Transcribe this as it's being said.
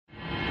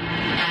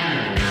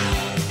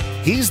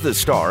He's the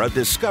star of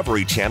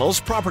Discovery Channel's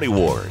Property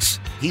Wars.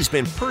 He's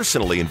been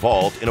personally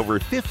involved in over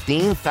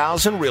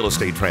 15,000 real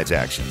estate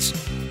transactions.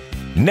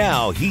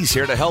 Now he's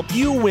here to help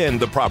you win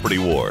the property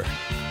war.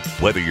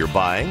 Whether you're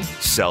buying,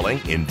 selling,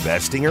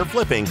 investing, or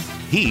flipping,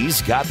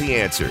 he's got the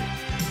answer.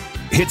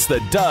 It's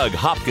the Doug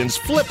Hopkins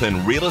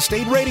Flippin' Real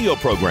Estate Radio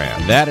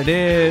Program. That it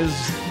is.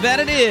 That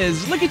it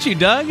is. Look at you,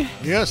 Doug.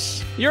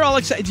 Yes. You're all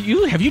excited.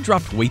 Have you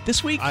dropped weight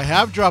this week? I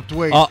have dropped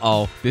weight.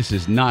 Uh-oh. This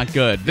is not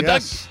good.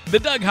 Yes. The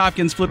Doug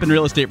Hopkins Flippin'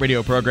 Real Estate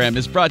Radio Program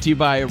is brought to you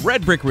by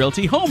Red Brick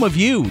Realty, home of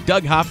you,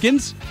 Doug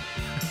Hopkins,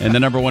 and the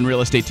 #1 real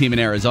estate team in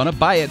Arizona.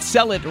 Buy it,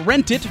 sell it,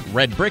 rent it,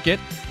 Red Brick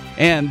it.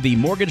 And the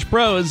Mortgage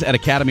Pros at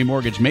Academy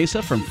Mortgage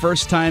Mesa. From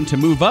first time to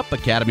move up,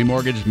 Academy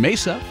Mortgage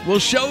Mesa will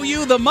show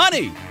you the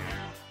money.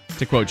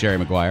 To quote Jerry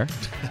Maguire.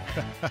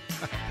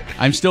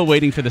 I'm still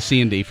waiting for the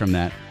C&D from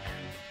that.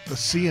 The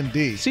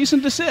C&D? Cease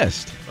and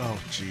desist. Oh,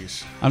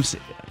 jeez.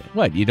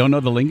 What, you don't know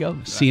the lingo?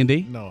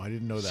 C&D? No, I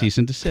didn't know that. Cease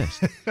and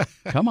desist.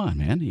 Come on,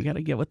 man. You got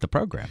to get with the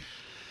program.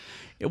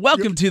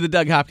 Welcome to the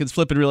Doug Hopkins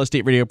Flippin' Real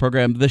Estate Radio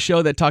Program, the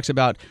show that talks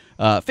about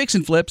fix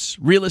and flips,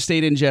 real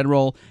estate in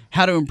general,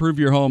 how to improve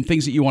your home,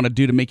 things that you want to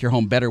do to make your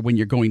home better when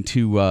you're going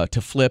to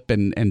flip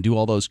and do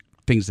all those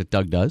things that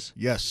Doug does.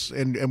 Yes,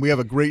 and we have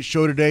a great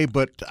show today,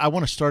 but I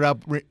want to start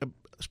out,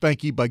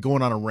 Spanky, by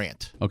going on a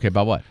rant. Okay,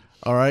 about what?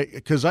 All right,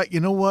 because you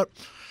know what?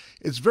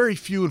 It's very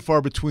few and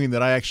far between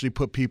that I actually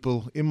put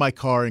people in my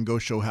car and go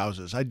show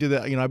houses. I did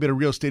that. I've been a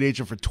real estate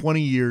agent for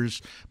 20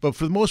 years, but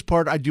for the most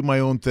part, I do my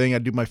own thing. I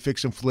do my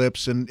fix and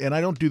flips, and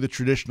I don't do the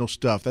traditional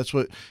stuff. That's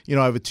what, I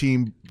have a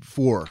team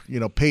for.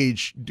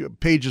 Paige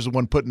is the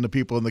one putting the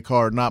people in the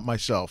car, not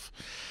myself.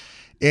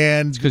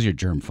 And it's because you're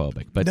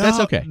germ-phobic, but that's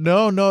okay.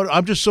 No,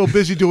 I'm just so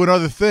busy doing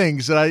other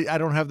things that I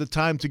don't have the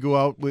time to go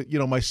out with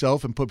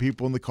myself and put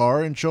people in the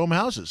car and show them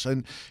houses.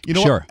 And you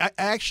know Sure. what?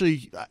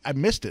 I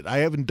missed it. I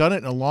haven't done it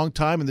in a long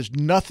time, and there's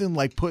nothing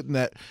like putting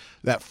that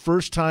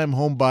first-time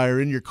home buyer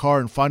in your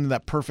car and finding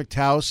that perfect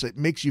house. It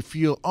makes you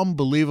feel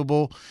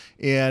unbelievable,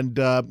 and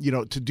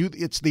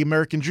it's the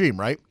American dream,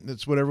 right?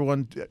 It's what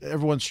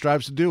everyone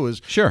strives to do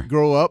is Sure.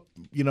 grow up,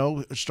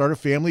 start a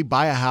family,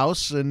 buy a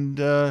house, and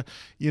the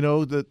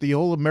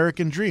whole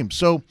American dream.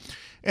 So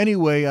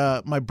anyway,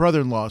 my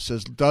brother-in-law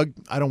says, Doug,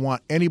 I don't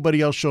want anybody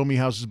else showing me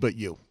houses but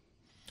you.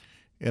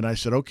 And I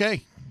said,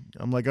 okay.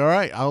 I'm like, all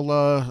right,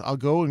 I'll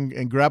go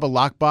and grab a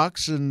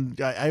lockbox,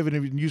 and I haven't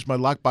even used my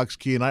lockbox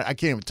key, and I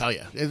can't even tell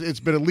you. It's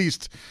been at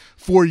least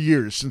 4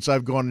 years since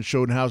I've gone and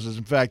showed houses.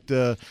 In fact,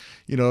 and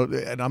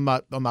I'm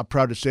not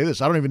proud to say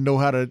this, I don't even know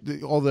how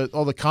to all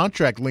the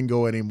contract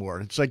lingo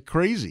anymore. It's like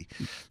crazy.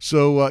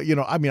 So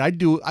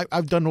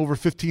I've done over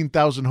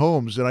 15,000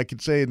 homes, and I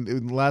could say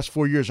in the last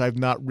 4 years I've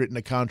not written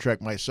a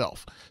contract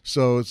myself.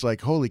 So it's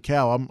like, holy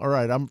cow, I'm all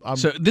right. I'm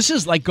So this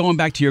is like going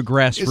back to your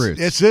grassroots.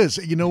 It is.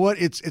 You know what?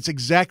 It's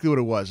exactly what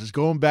it was. It's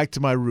going back to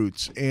my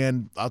roots.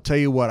 And I'll tell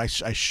you what, I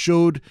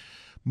showed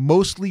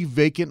mostly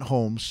vacant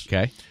homes.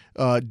 Okay.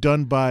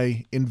 Done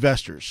by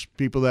investors,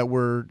 people that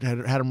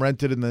had them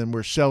rented and then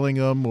were selling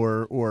them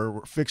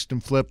or fixed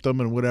and flipped them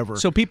and whatever.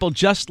 So people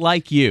just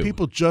like you.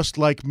 People just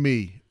like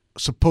me,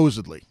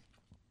 supposedly.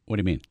 What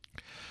do you mean?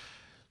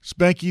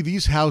 Spanky,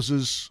 these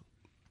houses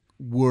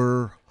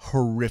were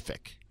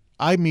horrific.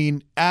 I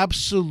mean,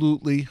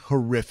 absolutely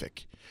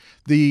horrific.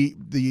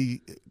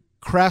 The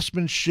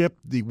craftsmanship,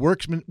 the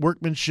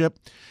workmanship,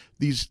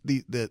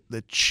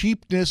 the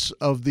cheapness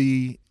of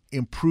the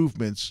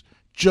improvements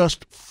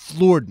just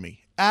floored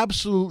me,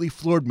 absolutely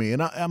floored me.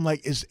 And I'm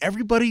like, is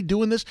everybody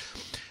doing this?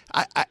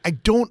 I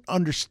don't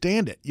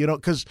understand it,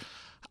 because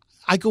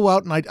I go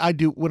out and I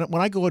do,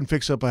 when I go and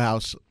fix up a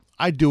house,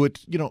 I do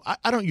it,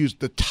 I don't use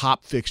the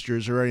top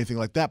fixtures or anything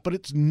like that, but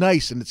it's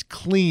nice and it's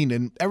clean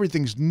and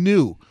everything's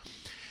new.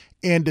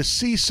 And to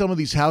see some of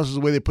these houses,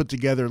 the way they put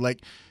together, like,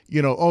 we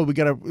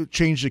got to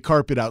change the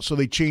carpet out. So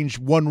they changed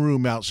one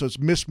room out. So it's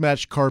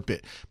mismatched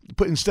carpet.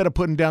 Instead of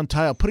putting down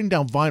tile, putting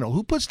down vinyl.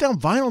 Who puts down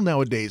vinyl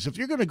nowadays? If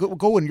you're going to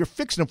go and you're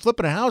fixing and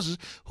flipping houses,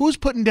 who's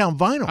putting down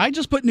vinyl? I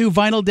just put new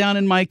vinyl down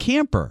in my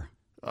camper.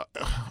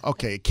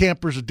 Okay,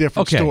 camper's a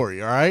different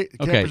story, all right?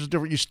 Camper's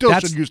different. You still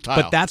should use tile.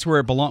 But that's where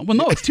it belongs. Well,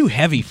 no, it's too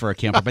heavy for a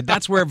camper, but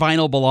that's where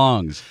vinyl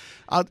belongs.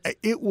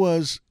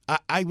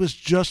 I was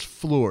just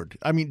floored.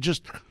 I mean,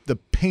 just the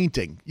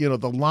painting, the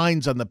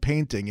lines on the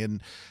painting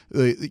and,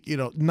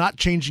 not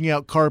changing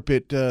out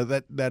carpet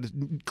that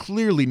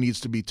clearly needs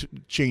to be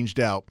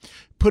changed out.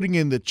 Putting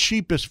in the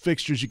cheapest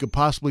fixtures you could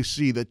possibly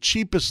see, the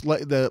cheapest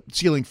the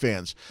ceiling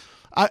fans.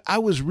 I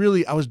was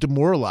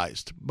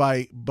demoralized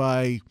by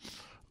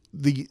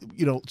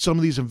some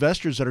of these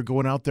investors that are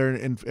going out there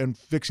and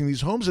fixing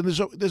these homes. And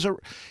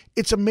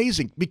it's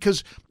amazing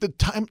because the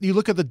time you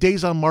look at the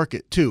days on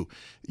market too,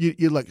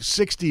 you're like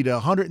 60 to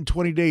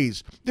 120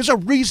 days. There's a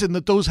reason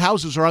that those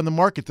houses are on the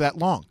market that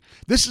long.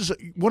 This is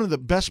one of the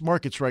best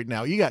markets right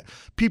now. You got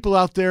people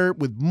out there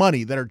with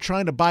money that are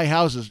trying to buy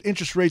houses.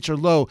 Interest rates are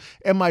low,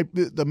 and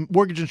the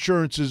mortgage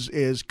insurance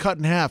is cut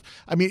in half.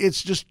 I mean,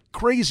 it's just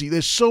crazy.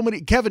 There's so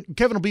many. Kevin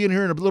will be in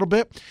here in a little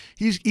bit.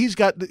 He's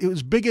got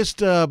his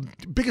biggest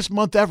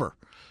month ever.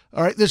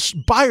 All right, there's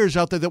buyers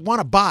out there that want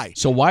to buy.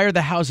 So why are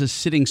the houses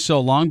sitting so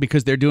long?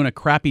 Because they're doing a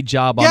crappy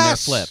job on their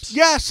flips.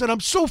 Yes, and I'm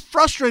so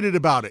frustrated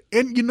about it.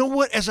 And you know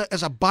what?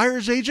 As a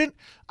buyer's agent,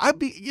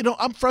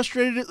 I'm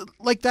frustrated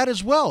like that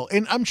as well.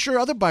 And I'm sure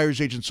other buyer's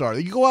agents are.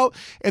 You go out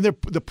and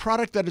the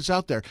product that is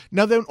out there.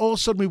 Now then, all of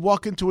a sudden we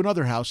walk into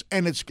another house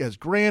and it has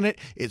granite,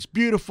 it's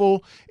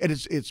beautiful, and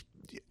it's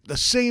the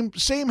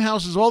same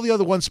house as all the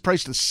other ones,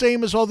 priced the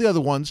same as all the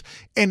other ones,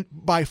 and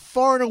by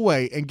far and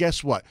away. And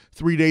guess what?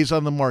 3 days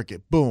on the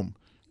market, boom,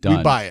 Done.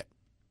 we buy it.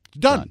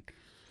 Done.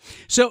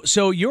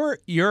 So you're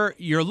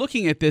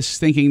looking at this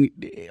thinking,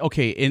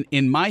 okay,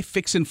 in my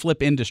fix and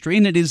flip industry,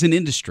 and it is an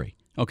industry.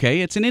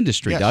 Okay, it's an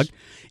industry, Yes. Doug.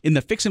 In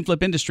the fix and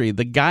flip industry,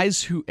 the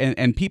guys who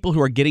and people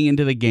who are getting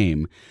into the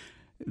game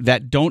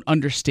that don't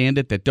understand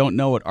it, that don't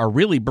know it, are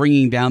really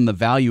bringing down the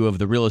value of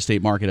the real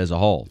estate market as a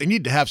whole. They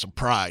need to have some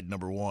pride.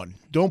 Number one,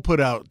 don't put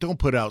out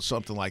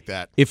something like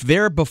that. If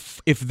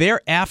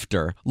their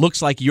after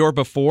looks like your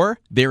before,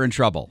 they're in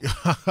trouble.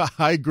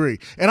 I agree.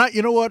 And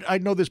you know what? I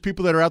know there's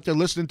people that are out there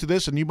listening to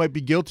this, and you might be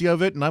guilty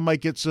of it, and I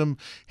might get some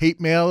hate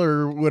mail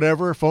or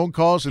whatever, phone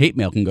calls. Hate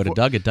mail can go to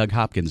Doug at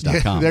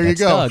DougHopkins.com. There you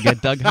go. Doug at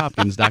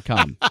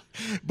DougHopkins.com.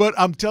 But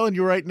I'm telling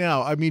you right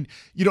now, I mean,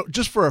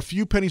 just for a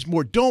few pennies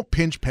more, don't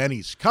pinch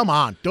pennies. Come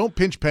on, don't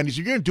pinch pennies.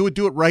 If you're going to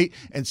do it right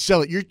and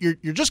sell it,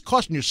 you're just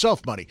costing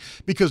yourself money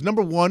because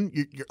number one,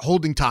 you're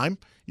holding time.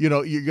 You're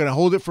going to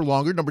hold it for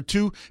longer. Number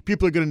two,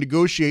 people are going to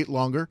negotiate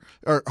longer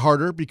or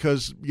harder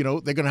because, they're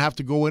going to have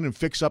to go in and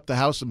fix up the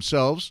house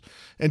themselves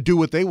and do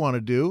what they want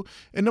to do.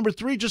 And number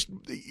three, just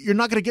you're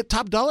not going to get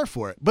top dollar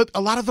for it. But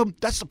a lot of them,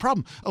 that's the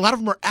problem. A lot of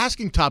them are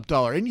asking top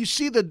dollar. And you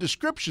see the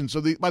descriptions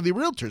by the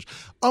realtors.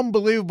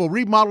 Unbelievable,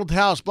 remodeled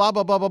house, blah,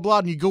 blah, blah, blah, blah.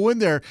 And you go in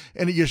there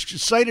and you're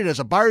excited as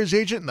a buyer's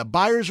agent and the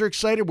buyers are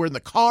excited. We're in the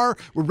car.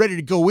 We're ready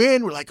to go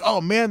in. We're like, oh,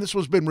 man, this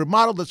one's been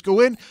remodeled. Let's go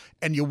in.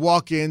 And you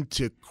walk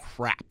into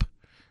crap.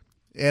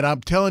 And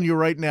I'm telling you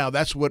right now,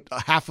 that's what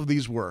half of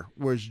these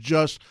was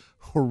just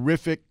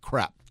horrific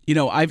crap.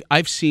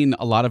 I've seen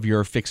a lot of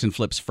your fix and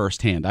flips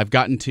firsthand. I've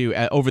gotten to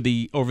over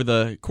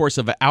the course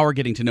of our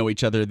getting to know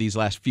each other these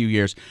last few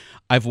years.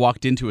 I've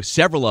walked into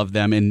several of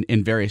them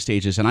in various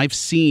stages, and I've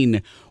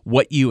seen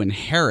what you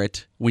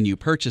inherit when you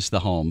purchase the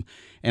home,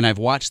 and I've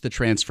watched the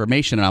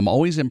transformation, and I'm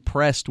always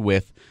impressed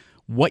with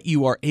what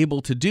you are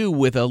able to do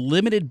with a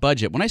limited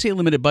budget. When I say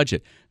limited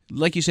budget,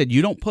 like you said,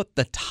 you don't put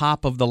the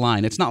top of the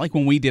line. It's not like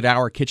when we did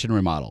our kitchen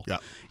remodel. Yeah.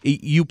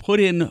 You put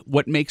in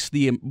what makes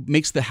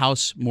the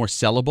house more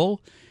sellable,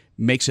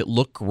 makes it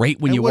look great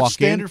when you walk in. And what's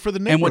standard for the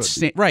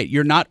neighborhood. Right.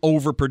 You're not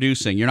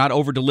overproducing. You're not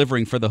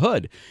over-delivering for the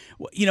hood.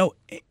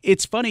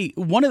 It's funny.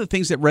 One of the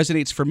things that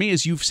resonates for me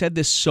is you've said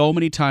this so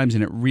many times,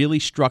 and it really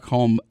struck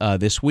home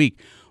this week.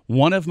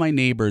 One of my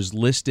neighbors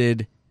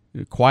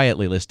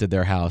quietly listed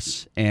their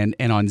house, and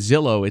on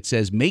Zillow it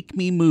says, "Make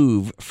me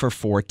move for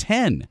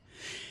 $410,"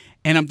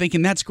 and I'm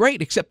thinking that's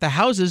great, except the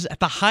houses at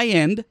the high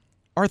end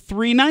are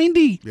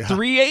 $390,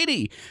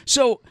 $380.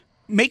 So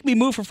make me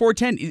move for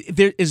 $410.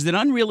 There is an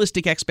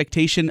unrealistic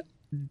expectation.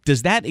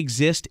 Does that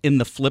exist in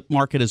the flip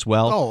market as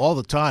well? Oh, all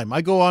the time.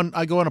 I go on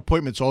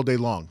appointments all day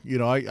long.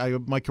 I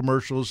have my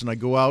commercials, and I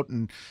go out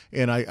and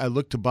I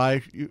look to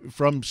buy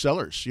from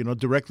sellers,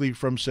 directly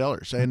from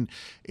sellers. And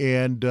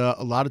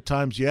a lot of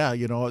times,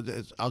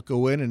 I'll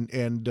go in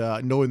and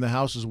knowing the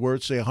house is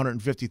worth, say,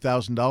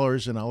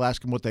 $150,000, and I'll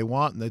ask them what they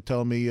want, and they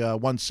tell me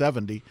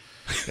 $170,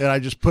 and I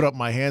just put up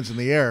my hands in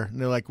the air, and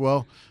they're like,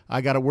 well, I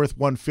got it worth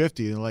 $150,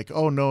 and they're like,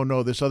 oh,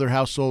 no, this other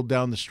house sold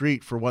down the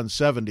street for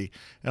 $170,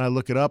 and I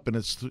look it up, and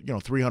it's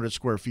 300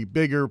 square feet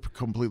bigger,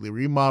 completely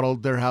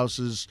remodeled. Their house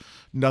is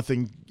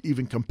nothing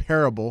even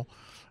comparable.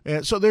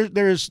 And so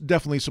there's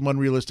definitely some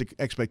unrealistic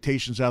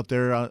expectations out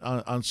there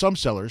on some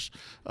sellers,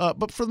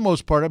 but for the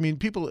most part, I mean,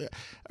 people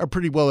are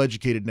pretty well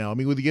educated now. I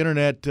mean, with the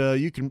internet,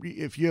 you can,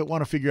 if you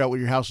want to figure out what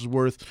your house is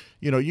worth,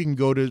 you can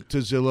go to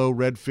Zillow,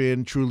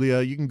 Redfin,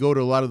 Trulia. You can go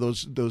to a lot of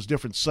those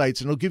different sites,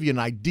 and it'll give you an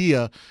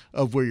idea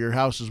of where your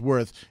house is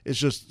worth. It's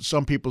just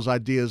some people's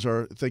ideas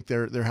think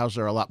their houses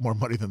are a lot more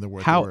money than they're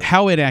worth.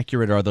 How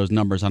inaccurate are those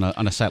numbers on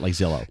a site like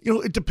Zillow?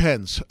 It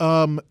depends.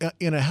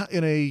 In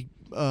a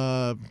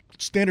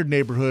standard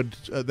neighborhood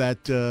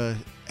that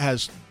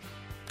has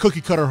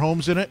cookie cutter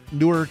homes in it,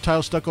 newer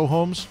tile stucco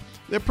homes,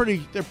 they're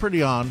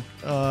pretty on.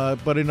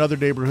 But in other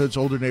neighborhoods,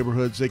 older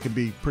neighborhoods, they can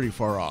be pretty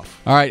far off.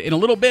 All right, in a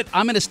little bit,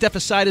 I'm going to step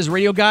aside as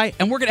radio guy,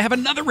 and we're going to have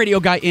another radio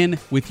guy in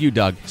with you,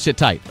 Doug. Sit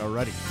tight.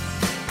 Alrighty.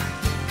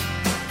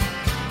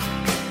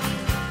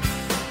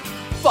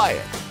 Buy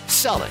it,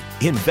 sell it,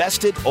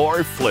 invest it,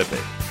 or flip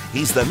it.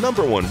 He's the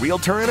 #1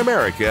 realtor in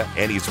America,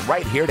 and he's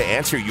right here to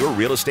answer your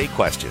real estate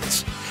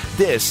questions.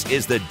 This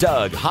is the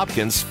Doug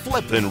Hopkins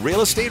Flippin'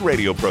 Real Estate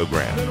Radio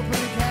Program.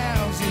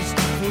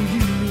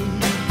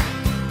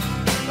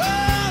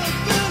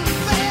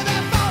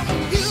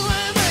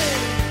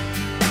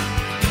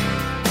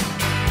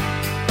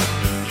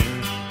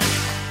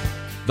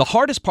 The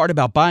hardest part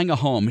about buying a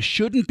home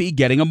shouldn't be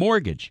getting a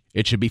mortgage.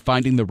 It should be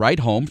finding the right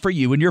home for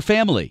you and your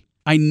family.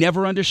 I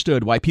never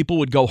understood why people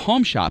would go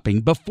home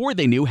shopping before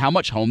they knew how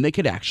much home they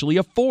could actually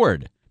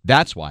afford.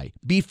 That's why,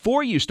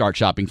 before you start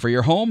shopping for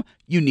your home,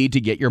 you need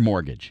to get your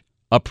mortgage.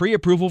 A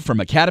pre-approval from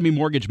Academy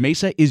Mortgage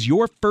Mesa is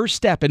your first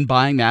step in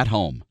buying that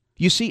home.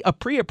 You see, a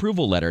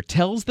pre-approval letter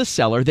tells the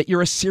seller that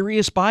you're a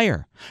serious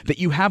buyer, that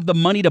you have the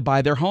money to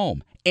buy their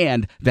home,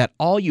 and that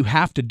all you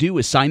have to do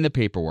is sign the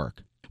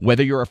paperwork.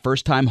 Whether you're a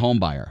first-time home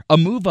buyer, a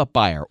move-up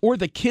buyer, or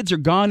the kids are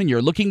gone and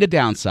you're looking to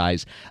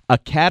downsize,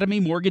 Academy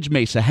Mortgage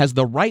Mesa has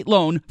the right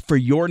loan for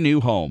your new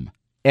home.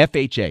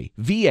 FHA,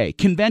 VA,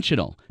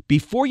 conventional.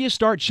 Before you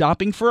start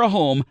shopping for a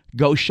home,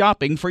 go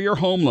shopping for your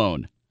home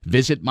loan.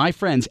 Visit my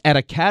friends at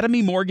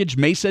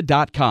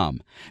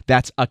academymortgagemesa.com.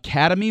 That's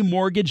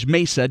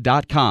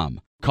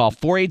academymortgagemesa.com. Call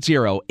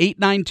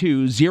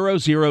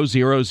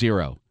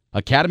 480-892-0000.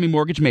 Academy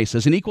Mortgage Mesa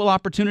is an equal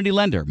opportunity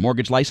lender.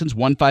 Mortgage license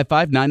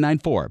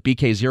 155994,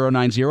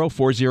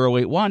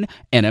 BK0904081,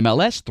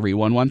 NMLS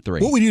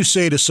 3113. What would you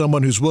say to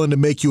someone who's willing to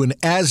make you an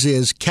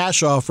as-is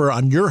cash offer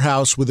on your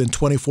house within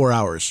 24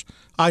 hours?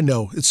 I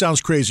know, it sounds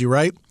crazy,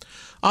 right?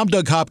 I'm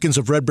Doug Hopkins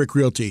of Red Brick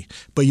Realty,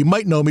 but you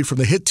might know me from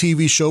the hit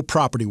TV show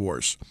Property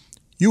Wars.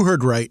 You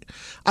heard right.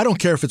 I don't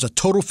care if it's a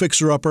total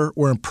fixer-upper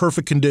or in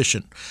perfect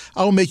condition.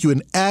 I will make you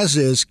an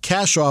as-is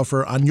cash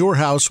offer on your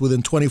house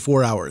within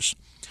 24 hours.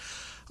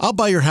 I'll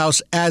buy your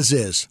house as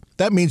is.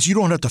 That means you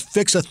don't have to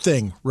fix a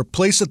thing,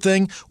 replace a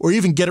thing, or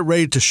even get it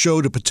ready to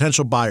show to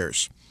potential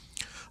buyers.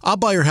 I'll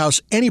buy your house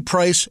any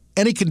price,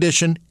 any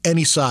condition,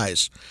 any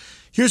size.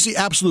 Here's the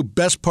absolute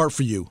best part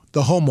for you,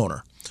 the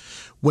homeowner.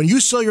 When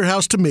you sell your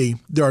house to me,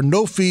 there are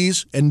no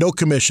fees and no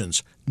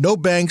commissions, no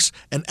banks,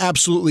 and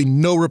absolutely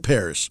no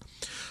repairs.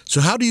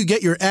 So how do you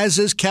get your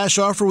as-is cash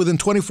offer within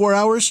 24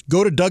 hours?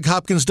 Go to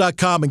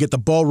DougHopkins.com and get the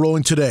ball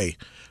rolling today.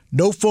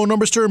 No phone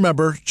numbers to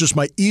remember, just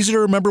my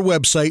easy-to-remember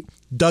website,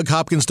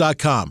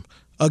 DougHopkins.com.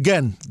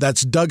 Again,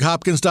 that's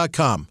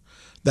DougHopkins.com.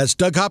 That's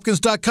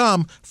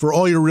DougHopkins.com for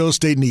all your real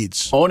estate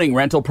needs. Owning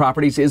rental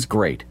properties is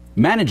great.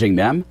 Managing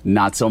them,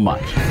 not so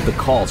much. The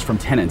calls from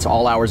tenants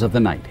all hours of the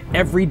night,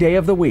 every day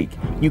of the week.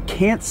 You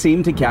can't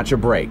seem to catch a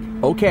break.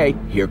 Okay,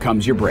 here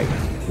comes your break.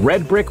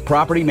 Red Brick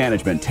Property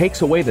Management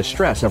takes away the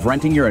stress of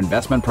renting your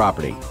investment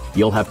property.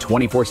 You'll have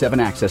 24/7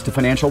 access to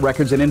financial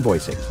records and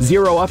invoicing,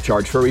 zero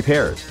upcharge for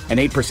repairs, an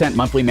 8%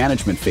 monthly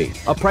management fee,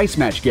 a price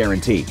match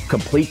guarantee,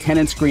 complete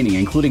tenant screening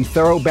including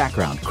thorough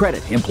background,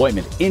 credit,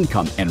 employment,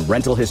 income, and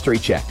rental history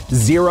check,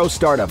 zero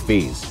startup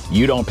fees.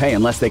 You don't pay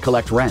unless they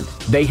collect rent.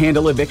 They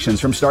handle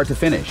evictions from start to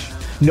finish.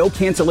 No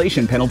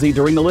cancellation penalty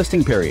during the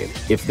listing period.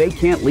 If they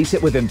can't lease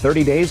it within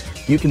 30 days,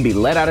 you can be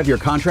let out of your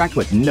contract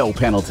with no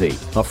penalty.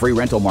 A free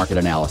rental market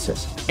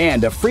analysis.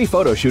 And a free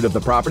photo shoot of the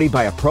property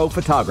by a pro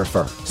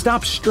photographer.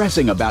 Stop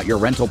stressing about your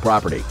rental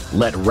property.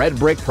 Let Red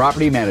Brick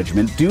Property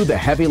Management do the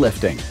heavy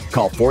lifting.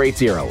 Call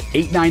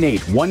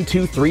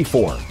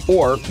 480-898-1234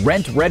 or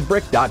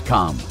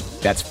rentredbrick.com.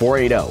 That's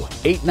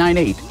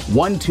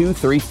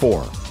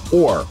 480-898-1234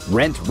 or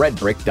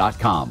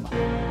rentredbrick.com.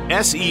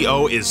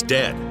 SEO is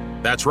dead.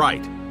 That's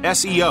right.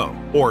 SEO,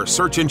 or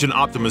search engine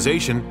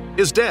optimization,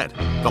 is dead.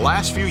 The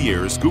last few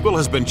years, Google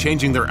has been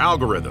changing their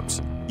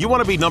algorithms. You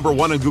want to be number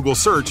one in Google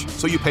search,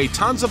 so you pay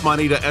tons of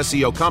money to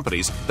SEO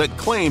companies that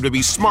claim to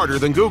be smarter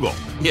than Google.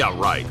 Yeah,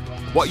 right.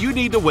 What you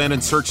need to win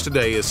in search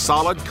today is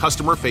solid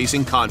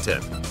customer-facing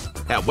content.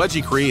 At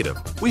Wedgie Creative,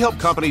 we help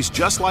companies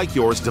just like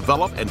yours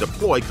develop and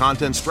deploy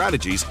content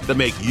strategies that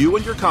make you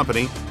and your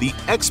company the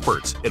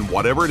experts in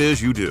whatever it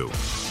is you do.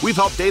 We've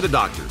helped data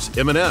doctors,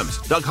 M&M's,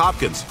 Doug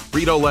Hopkins,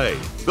 Frito-Lay,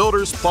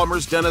 builders,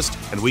 plumbers, dentists,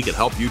 and we can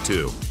help you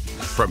too.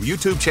 From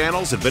YouTube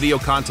channels and video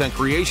content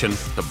creation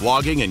to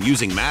blogging and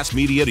using mass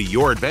media to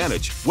your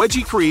advantage,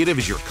 Wedgie Creative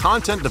is your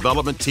content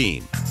development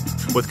team.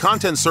 With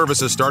content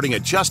services starting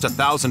at just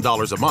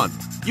 $1,000 a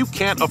month, you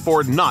can't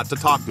afford not to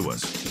talk to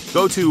us.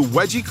 Go to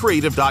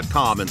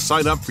wedgiecreative.com and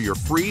sign up for your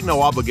free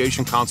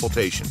no-obligation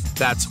consultation.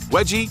 That's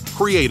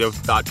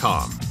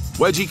wedgiecreative.com.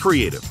 Wedgie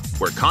Creative,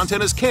 where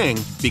content is king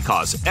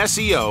because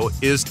SEO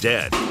is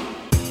dead.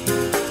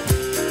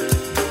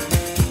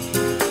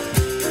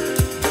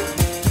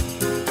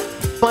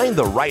 Find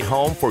the right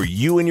home for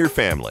you and your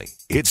family.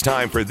 It's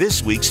time for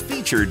this week's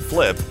featured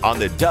flip on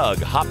the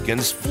Doug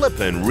Hopkins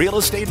Flippin' Real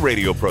Estate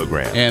Radio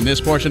program. And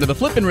this portion of the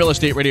Flippin' Real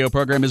Estate Radio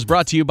program is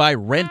brought to you by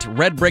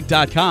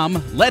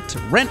RentRedBrick.com. Let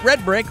Rent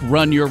Red Brick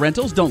run your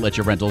rentals. Don't let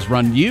your rentals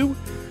run you.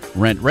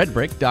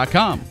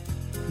 RentRedBrick.com.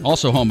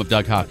 Also home of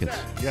Doug Hopkins.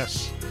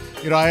 Yes.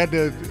 You know, I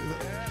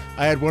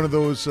had one of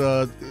those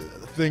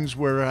things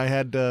where I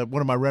had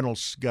one of my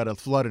rentals got a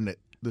flood in it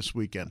this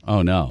weekend.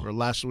 Oh, no. Or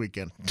last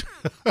weekend.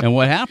 And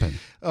what happened?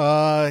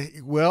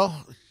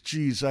 Well,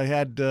 geez, I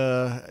had,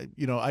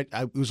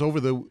 it was over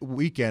the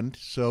weekend,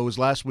 so it was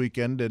last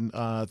weekend, and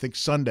I think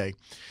Sunday,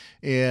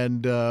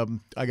 and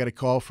I got a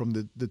call from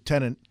the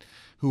tenant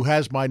who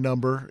has my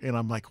number, and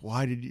I'm like,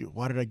 why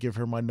did I give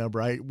her my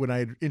number? When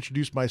I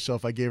introduced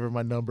myself, I gave her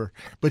my number,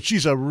 but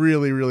she's a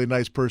really, really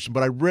nice person,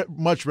 but I'd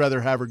much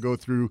rather have her go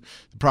through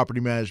the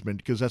property management,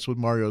 because that's what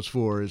Mario's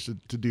for, is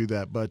to do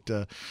that, but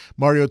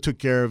Mario took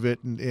care of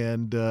it,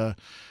 and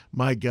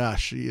my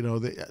gosh, you know,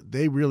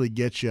 they really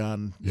get you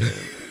on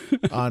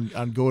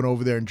on going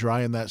over there and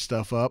drying that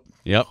stuff up.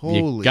 Yep.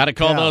 Holy you got to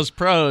call cow. those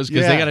pros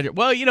because they Yeah. got to.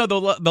 Well,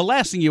 the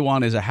last thing you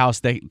want is a house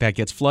that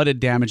gets flooded,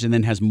 damaged, and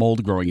then has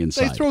mold growing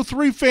inside. They throw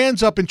 3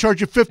 fans up and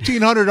charge you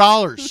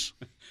 $1,500.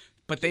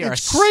 But they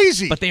It's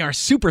crazy. But they are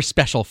super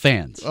special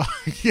fans.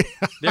 Yeah.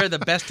 They're the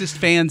bestest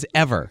fans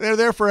ever. They're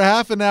there for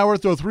half an hour,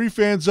 throw 3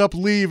 fans up,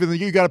 leave, and then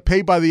you got to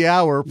pay by the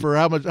hour for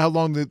how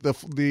long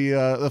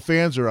the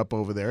fans are up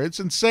over there. It's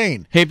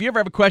insane. Hey, if you ever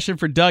have a question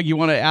for Doug, you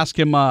want to ask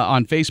him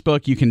on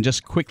Facebook, you can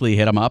just quickly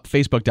hit him up,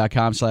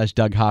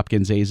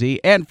 facebook.com/DougHopkinsAZ.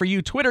 And for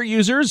you Twitter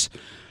users,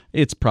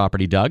 it's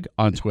Property Doug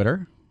on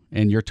Twitter.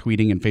 And you're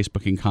tweeting and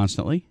Facebooking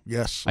constantly.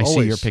 Yes, I see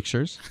always. your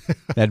pictures.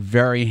 That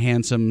very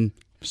handsome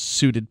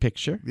suited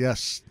picture.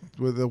 Yes,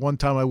 with the one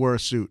time I wear a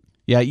suit.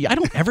 Yeah, I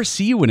don't ever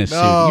see you in a suit.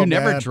 No, You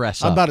never man.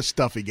 dress up. I'm not a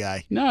stuffy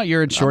guy. No,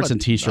 you're in shorts and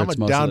T-shirts I'm most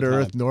a of the time.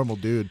 down-to-earth, normal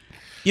dude.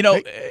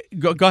 Go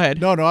ahead.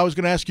 No, I was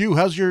going to ask you,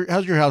 how's your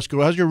house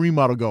going? How's your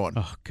remodel going?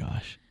 Oh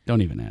gosh,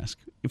 don't even ask.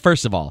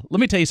 First of all, let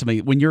me tell you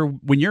something. When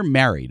you're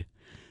married,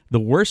 the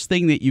worst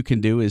thing that you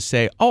can do is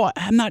say, "Oh,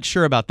 I'm not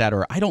sure about that,"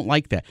 or "I don't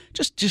like that."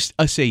 Just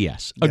say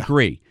yes. Yeah.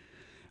 Agree.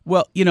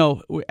 Well,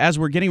 as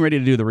we're getting ready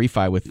to do the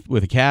refi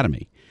with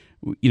Academy,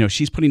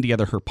 she's putting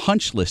together her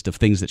punch list of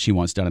things that she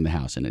wants done in the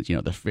house, and it's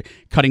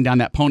cutting down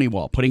that pony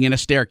wall, putting in a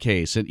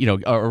staircase, and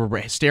or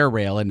a stair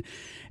rail, and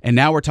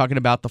now we're talking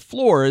about the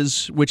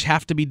floors, which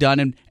have to be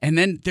done, and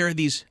then there are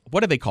these,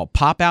 what are they called,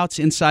 pop outs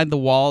inside the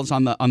walls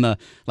on the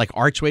like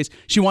archways.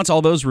 She wants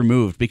all those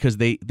removed because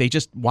they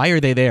just, why are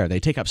they there? They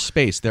take up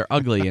space. They're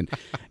ugly,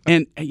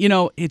 and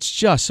it's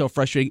just so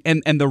frustrating.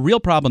 And the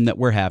real problem that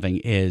we're having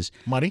is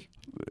Money?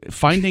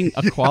 finding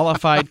a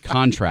qualified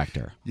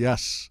contractor.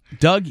 Yes.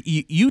 Doug,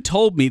 you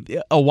told me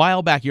a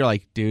while back, you're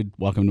like, dude,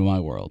 welcome to my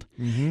world.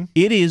 Mm-hmm.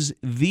 It is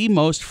the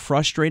most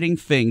frustrating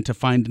thing to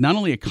find not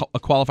only a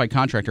qualified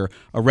contractor,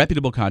 a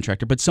reputable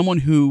contractor, but someone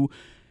who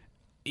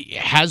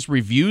has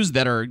reviews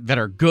that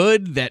are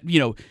good, that,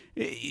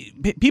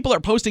 people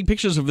are posting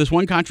pictures of this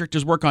one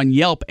contractor's work on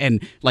Yelp,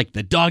 and like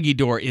the doggy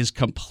door is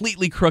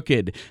completely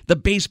crooked. The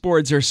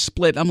baseboards are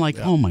split. I'm like,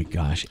 oh my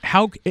gosh,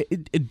 how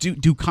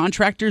do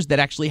contractors that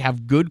actually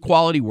have good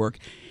quality work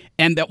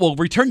and that will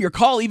return your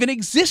call even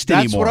exist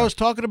anymore? That's what I was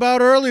talking about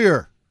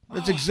earlier.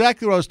 That's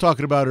exactly what I was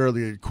talking about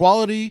earlier. The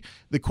quality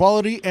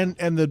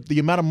and the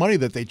amount of money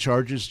that they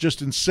charge is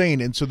just insane.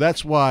 And so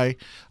that's why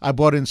I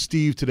brought in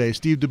Steve today.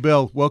 Steve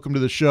DeBell, welcome to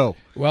the show.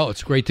 Well,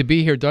 it's great to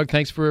be here, Doug.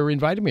 Thanks for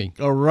inviting me.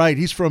 All right.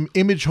 He's from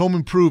Image Home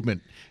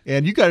Improvement.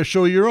 And you got a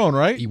show of your own,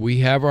 right?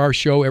 We have our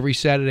show every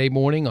Saturday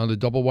morning on the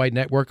Double Wide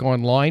Network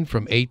online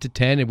from 8 to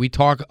 10, and we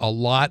talk a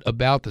lot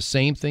about the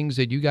same things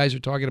that you guys are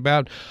talking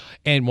about.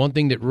 And one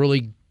thing that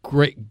really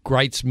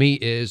gripes me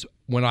is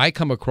when I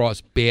come across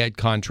bad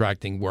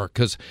contracting work,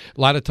 because a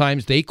lot of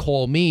times they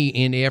call me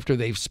in after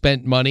they've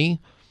spent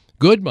money,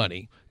 good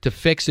money, to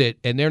fix it,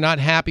 and they're not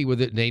happy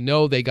with it, and they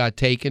know they got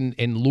taken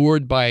and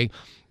lured by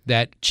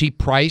that cheap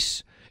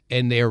price,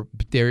 and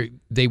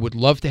they would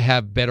love to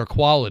have better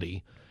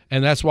quality.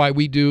 And that's why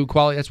we do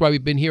quality. That's why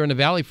we've been here in the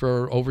Valley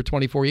for over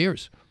 24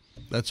 years.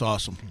 That's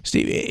awesome.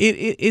 Steve,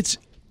 it's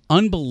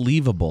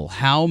unbelievable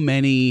how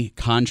many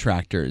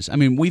contractors, I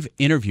mean, we've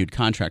interviewed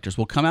contractors,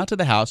 will come out to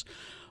the house.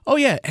 Oh,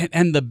 yeah,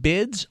 and the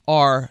bids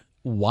are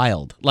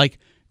wild. Like,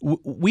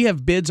 we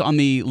have bids on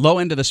the low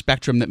end of the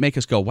spectrum that make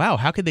us go, wow,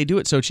 how could they do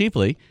it so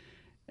cheaply?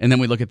 And then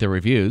we look at their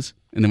reviews,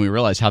 and then we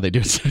realize how they do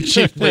it so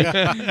cheaply.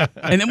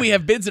 And then we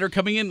have bids that are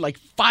coming in like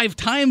 5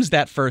 times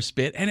that first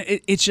bid, and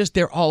it's just,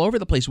 they're all over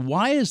the place.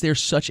 Why is there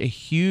such a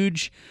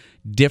huge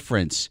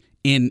difference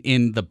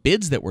in the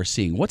bids that we're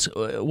seeing?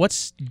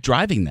 What's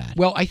driving that?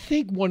 Well, I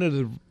think one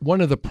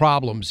of the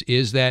problems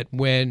is that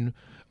when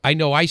I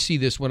know I see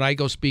this when I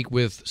go speak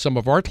with some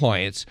of our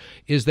clients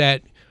is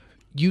that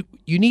you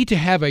need to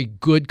have a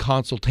good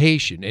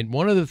consultation. And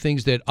one of the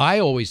things that I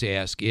always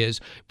ask is,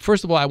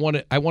 first of all, I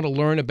want to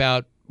learn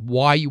about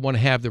why you want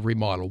to have the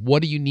remodel.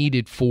 What do you need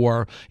it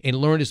for? And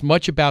learn as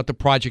much about the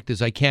project as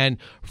I can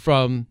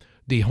from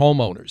the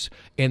homeowners.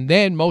 And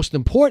then most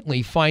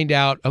importantly, find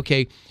out,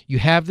 okay, you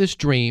have this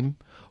dream.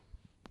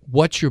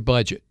 What's your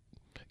budget?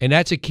 And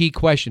that's a key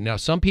question. Now,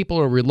 some people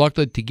are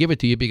reluctant to give it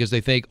to you because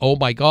they think, oh,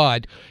 my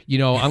God, I'm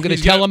going to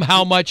tell him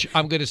how much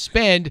I'm going to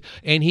spend,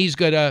 and he's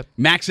going to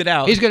max it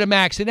out. He's going to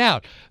max it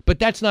out. But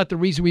that's not the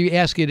reason we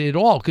ask it at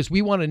all, because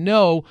we want to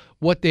know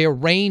what their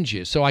range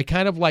is. So I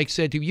kind of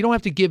said to you, you don't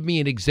have to give me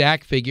an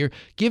exact figure.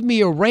 Give me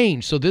a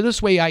range. So that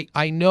this way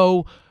I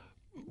know,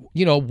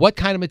 what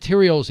kind of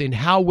materials and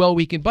how well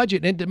we can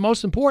budget. And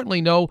most importantly,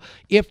 know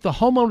if the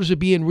homeowners are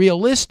being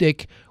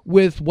realistic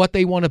with what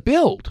they want to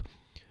build.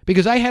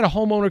 Because I had a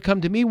homeowner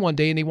come to me one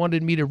day and they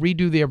wanted me to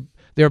redo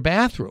their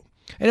bathroom.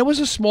 And it was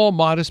a small,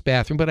 modest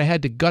bathroom, but I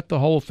had to gut the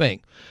whole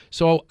thing.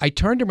 So I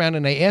turned around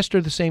and I asked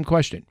her the same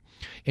question.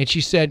 And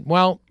she said,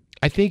 well,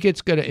 I think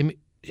it's going to,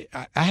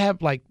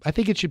 I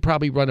think it should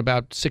probably run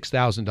about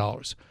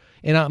 $6,000.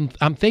 And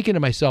I'm thinking to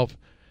myself,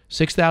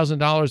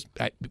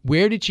 $6,000,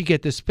 where did she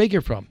get this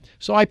figure from?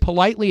 So I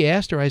politely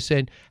asked her, I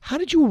said, how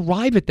did you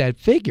arrive at that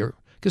figure?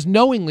 Because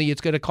knowingly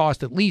it's going to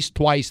cost at least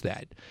twice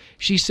that.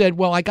 She said,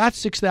 well, I got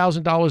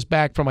 $6,000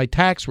 back from my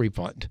tax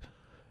refund,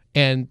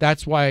 and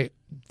that's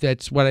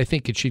what I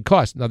think it should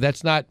cost. Now,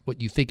 that's not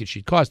what you think it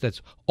should cost.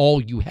 That's all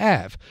you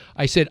have.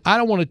 I said, I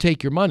don't want to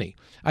take your money.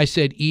 I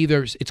said,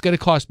 either it's going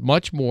to cost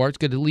much more. It's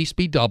going to at least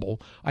be double.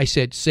 I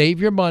said,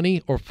 save your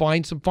money or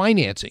find some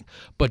financing.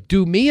 But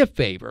do me a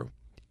favor,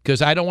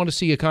 because I don't want to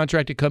see a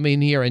contractor come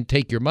in here and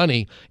take your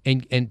money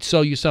and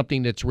sell you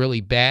something that's really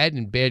bad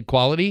and bad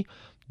quality.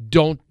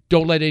 Don't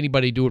let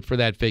anybody do it for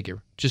that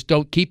figure. Just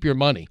don't keep your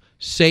money.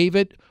 Save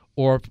it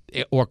or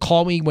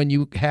call me when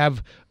you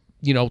have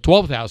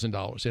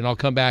 $12,000, and I'll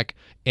come back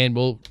and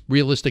we'll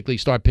realistically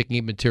start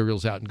picking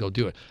materials out and go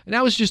do it. And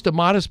that was just a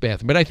modest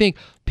bathroom. But I think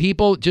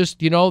people just,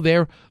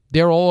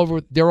 they're all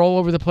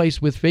over the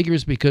place with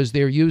figures because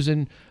they're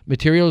using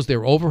materials,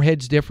 their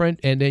overhead's different,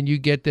 and then you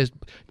get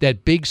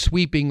that big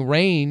sweeping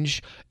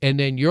range, and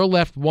then you're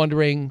left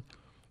wondering,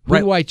 who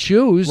do I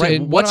choose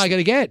and what am I going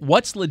to get?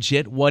 What's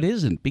legit, what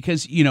isn't?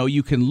 Because,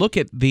 you can look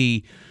at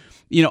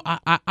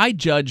I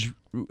judge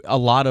a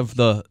lot of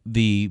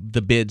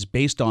the bids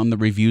based on the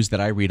reviews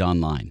that I read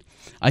online.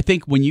 I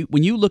think when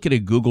you look at a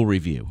Google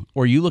review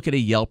or you look at a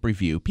Yelp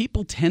review,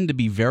 people tend to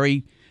be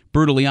very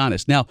brutally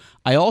honest. Now,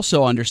 I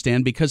also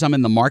understand, because I'm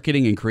in the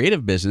marketing and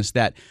creative business,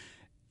 that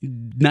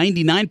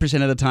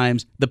 99% of the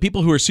times the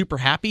people who are super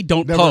happy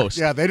don't post.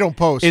 Yeah, they don't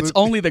post. It's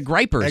only the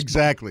gripers.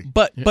 Exactly.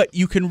 But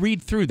you can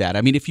read through that.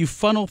 I mean, if you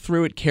funnel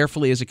through it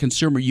carefully as a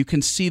consumer, you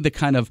can see the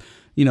kind of,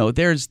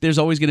 there's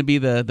always going to be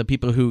the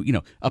people who,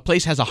 a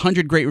place has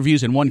 100 great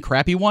reviews and one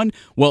crappy one.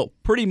 Well,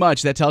 pretty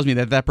much that tells me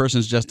that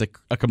person's just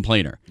a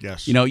complainer.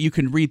 Yes. You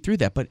can read through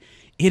that, but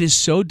it is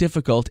so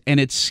difficult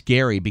and it's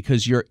scary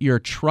because you're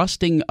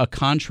trusting a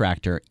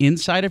contractor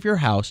inside of your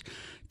house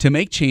to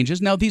make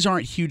changes. Now, these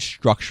aren't huge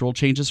structural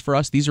changes for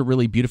us. These are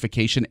really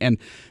beautification. And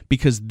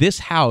because this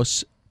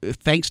house,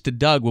 thanks to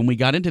Doug, when we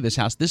got into this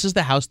house, this is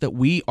the house that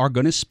we are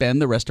going to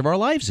spend the rest of our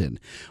lives in.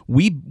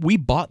 We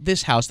bought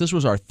this house. This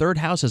was our third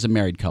house as a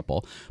married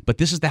couple, but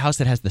this is the house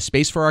that has the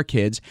space for our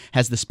kids,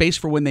 has the space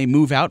for when they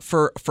move out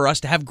for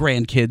us to have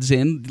grandkids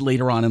in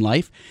later on in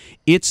life.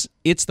 It's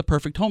the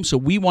perfect home. So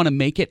we want to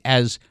make it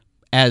as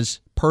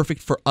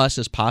perfect for us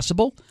as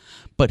possible.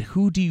 But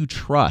who do you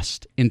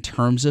trust in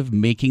terms of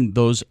making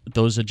those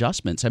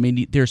adjustments? I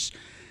mean,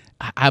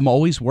 I'm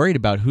always worried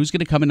about who's going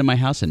to come into my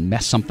house and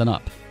mess something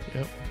up.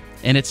 Yep.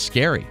 And it's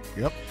scary.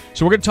 Yep.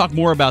 So we're going to talk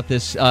more about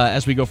this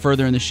as we go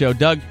further in the show.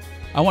 Doug,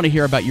 I want to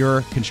hear about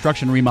your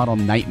construction remodel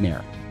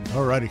nightmare.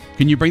 All righty.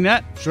 Can you bring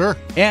that? Sure.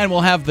 And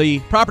we'll have the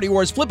Property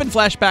Wars Flip and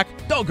Flashback.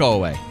 Don't go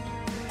away.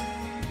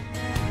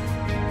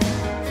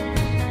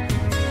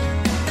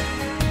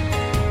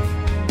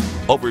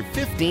 Over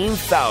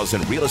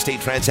 15,000 real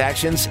estate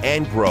transactions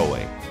and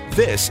growing.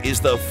 This is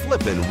the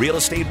Flippin' Real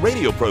Estate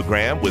Radio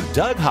program with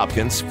Doug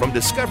Hopkins from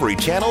Discovery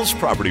Channel's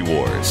Property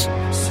Wars.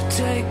 So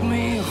take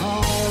me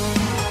home.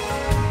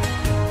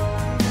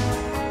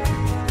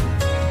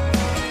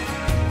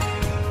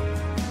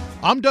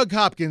 I'm Doug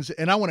Hopkins,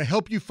 and I want to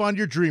help you find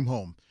your dream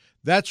home.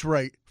 That's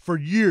right. For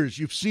years,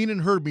 you've seen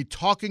and heard me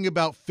talking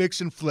about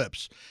fix and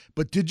flips.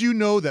 But did you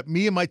know that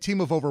me and my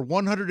team of over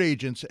 100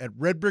 agents at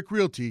Red Brick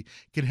Realty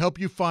can help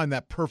you find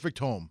that perfect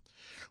home?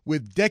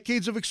 With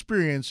decades of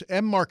experience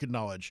and market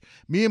knowledge,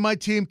 me and my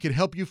team can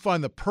help you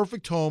find the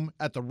perfect home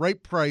at the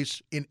right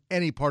price in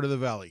any part of the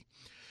valley.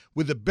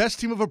 With the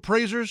best team of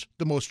appraisers,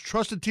 the most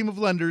trusted team of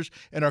lenders,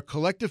 and our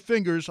collective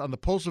fingers on the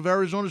pulse of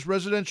Arizona's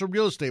residential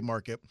real estate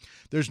market,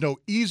 there's no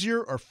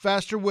easier or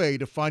faster way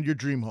to find your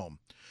dream home.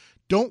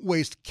 Don't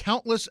waste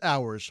countless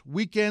hours,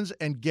 weekends,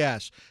 and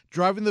gas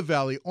driving the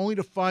valley only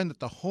to find that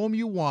the home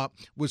you want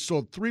was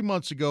sold 3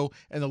 months ago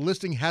and the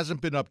listing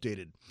hasn't been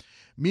updated.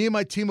 Me and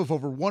my team of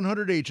over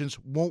 100 agents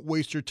won't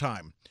waste your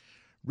time.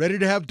 Ready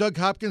to have Doug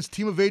Hopkins'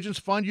 team of agents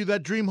find you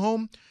that dream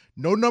home?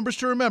 No numbers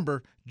to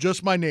remember,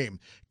 just my name.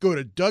 Go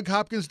to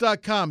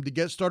DougHopkins.com to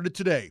get started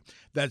today.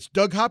 That's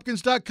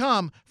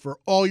DougHopkins.com for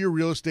all your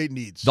real estate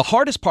needs. The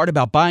hardest part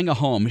about buying a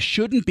home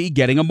shouldn't be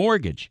getting a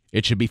mortgage.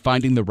 It should be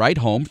finding the right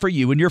home for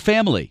you and your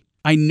family.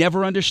 I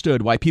never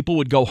understood why people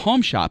would go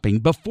home shopping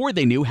before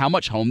they knew how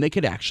much home they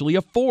could actually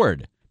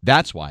afford.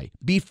 That's why,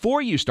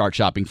 before you start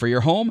shopping for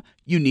your home,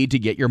 you need to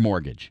get your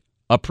mortgage.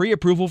 A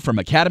pre-approval from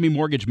Academy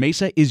Mortgage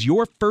Mesa is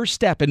your first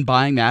step in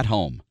buying that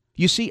home.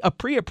 You see, a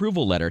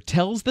pre-approval letter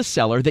tells the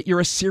seller that you're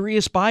a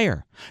serious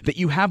buyer, that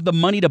you have the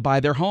money to buy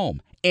their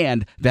home,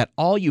 and that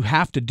all you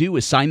have to do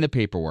is sign the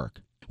paperwork.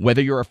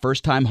 Whether you're a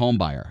first-time home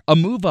buyer, a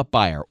move-up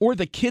buyer, or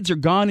the kids are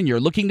gone and you're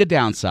looking to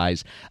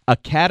downsize,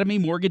 Academy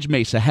Mortgage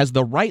Mesa has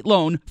the right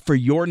loan for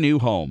your new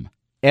home.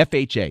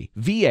 FHA,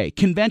 VA,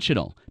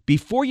 conventional.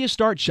 Before you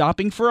start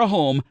shopping for a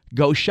home,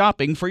 go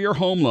shopping for your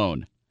home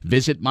loan.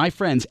 Visit my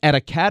friends at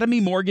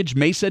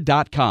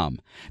academymortgagemesa.com.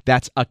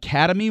 That's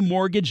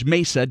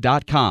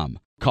academymortgagemesa.com.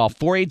 Call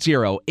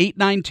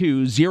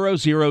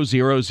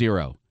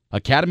 480-892-0000.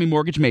 Academy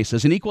Mortgage Mesa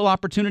is an equal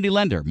opportunity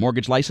lender.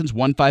 Mortgage license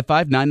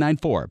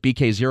 155994,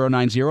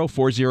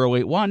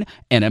 BK0904081,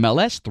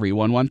 NMLS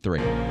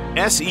 3113.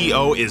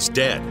 SEO is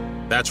dead.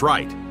 That's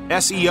right.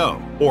 SEO,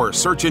 or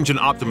search engine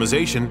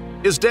optimization,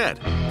 is dead.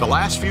 The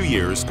last few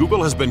years,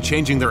 Google has been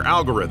changing their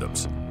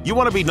algorithms. You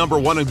want to be number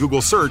one in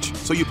Google search,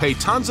 so you pay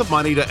tons of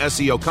money to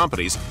SEO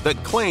companies that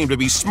claim to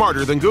be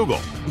smarter than Google.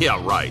 Yeah,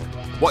 right.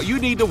 What you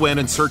need to win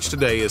in search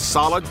today is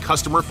solid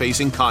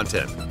customer-facing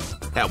content.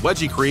 At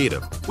Wedgie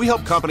Creative, we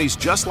help companies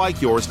just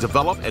like yours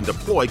develop and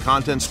deploy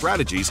content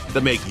strategies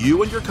that make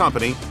you and your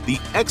company the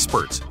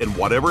experts in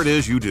whatever it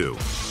is you do.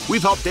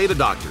 We've helped data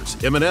doctors,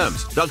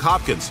 M&M's, Doug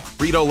Hopkins,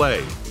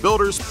 Frito-Lay,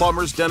 builders,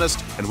 plumbers,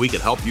 dentists, and we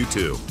can help you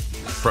too.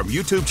 From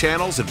YouTube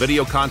channels and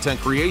video content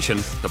creation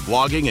to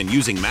blogging and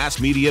using mass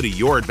media to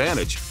your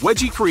advantage,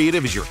 Wedgie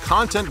Creative is your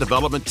content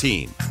development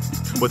team.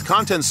 With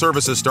content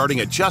services starting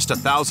at just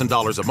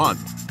 $1,000 a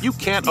month, you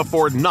can't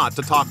afford not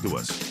to talk to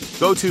us.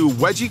 Go to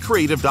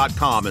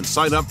wedgiecreative.com and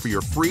sign up for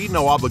your free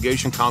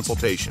no-obligation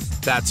consultation.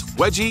 That's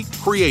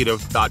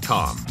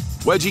wedgiecreative.com.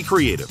 Wedgie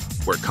Creative,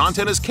 where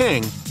content is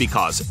king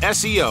because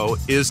SEO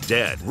is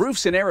dead.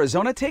 Roofs in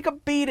Arizona take a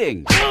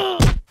beating.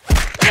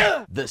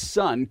 The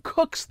sun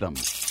cooks them.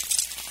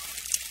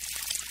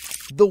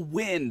 The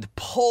wind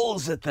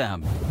pulls at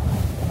them.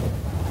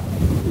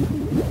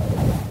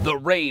 The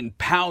rain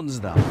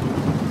pounds them.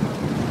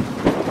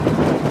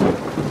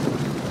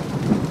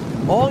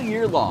 All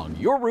year long,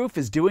 your roof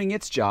is doing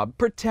its job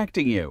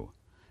protecting you.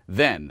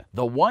 Then,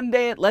 the one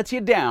day it lets you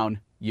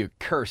down, you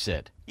curse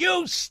it.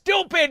 You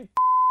stupid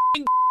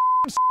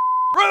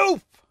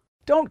roof!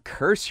 Don't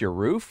curse your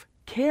roof,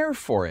 care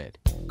for it.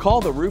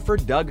 Call the roofer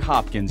Doug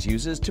Hopkins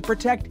uses to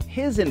protect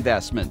his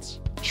investments.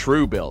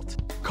 TrueBuilt.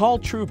 Call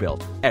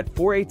TrueBuilt at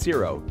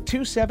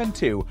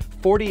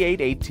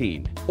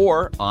 480-272-4818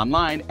 or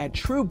online at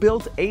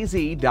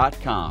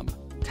truebuiltaz.com.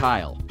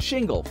 Tile,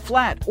 shingle,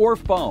 flat, or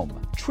foam,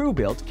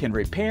 TrueBuilt can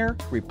repair,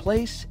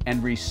 replace,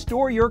 and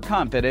restore your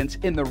confidence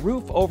in the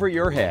roof over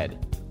your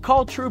head.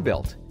 Call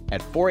TrueBuilt at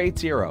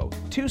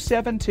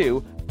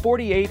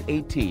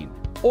 480-272-4818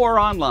 or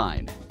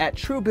online at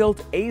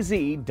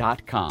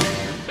truebuiltaz.com.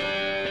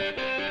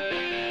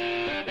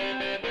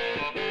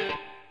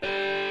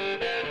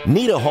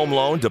 Need a home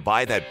loan to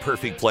buy that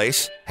perfect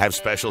place? Have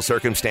special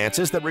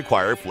circumstances that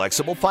require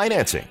flexible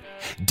financing?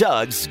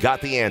 Doug's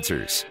got the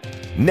answers.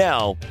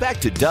 Now,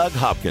 back to Doug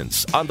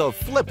Hopkins on the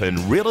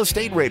Flippin' Real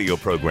Estate Radio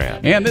program.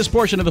 And this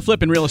portion of the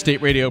Flippin' Real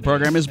Estate Radio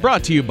program is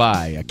brought to you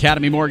by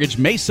Academy Mortgage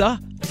Mesa.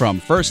 From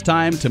first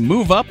time to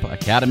move up,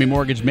 Academy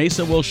Mortgage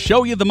Mesa will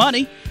show you the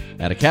money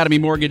at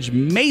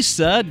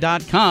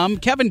academymortgagemesa.com.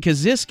 Kevin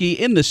Kaziski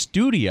in the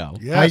studio.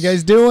 Yes. How you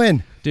guys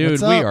doing? Dude,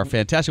 What's we up? are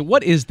fantastic.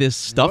 What is this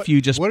stuff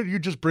you just... What did you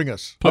just bring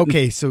us?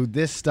 Okay, so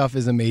this stuff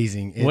is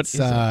amazing. What It's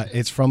is it?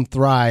 It's from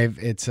Thrive.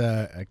 It's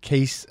a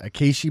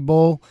Acacia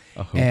bowl,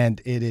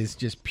 and it is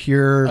just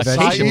pure Acacia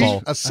vegetable.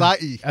 bowl.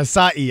 Acai. Acai. I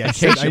said,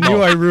 Acacia I bowl.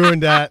 knew I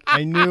ruined that.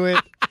 I knew it.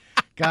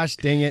 Gosh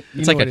dang it! You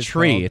It's know like what a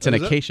tree. called. It's an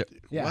Is it? acacia.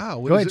 Yeah. Wow,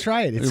 what Go is ahead, it?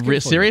 try it. It's Re- good for you.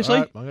 seriously?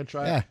 All right, I'm going to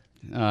try Yeah,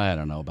 it. I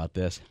don't know about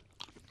this.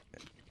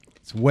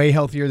 it's way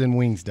healthier than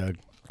wings, Doug.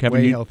 Kevin,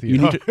 way you healthier.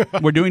 need to,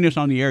 we're doing this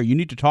on the air. You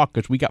need to talk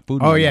because we got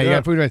food. Oh on yeah, the you air.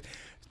 got food.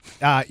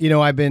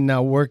 I've been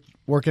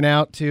working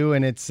out too,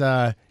 and it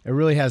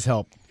really has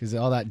helped because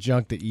all that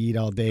junk that you eat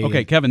all day.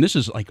 Okay, Kevin, this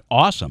is like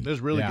awesome. This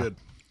is really Yeah. good.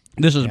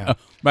 This is, Yeah.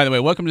 by the way,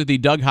 welcome to the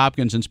Doug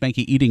Hopkins and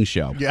Spanky Eating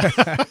Show. Yeah.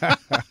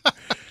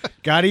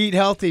 Got to eat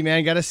healthy,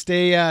 man. Got to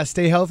stay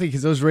healthy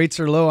because those rates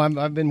are low.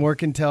 I've been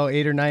working till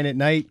 8 or 9 at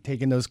night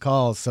taking those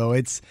calls, so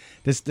it's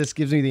this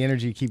gives me the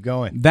energy to keep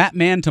going. That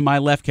man to my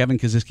left, Kevin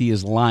Kaziski,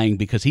 is lying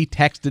because he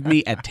texted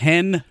me at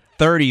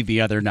 10:30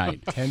 the other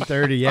night.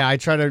 10:30. Yeah, I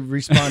try to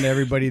respond to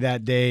everybody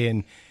that day,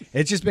 and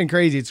it's just been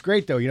crazy. It's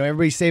great though. You know,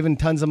 everybody's saving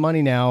tons of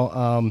money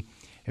now.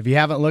 If you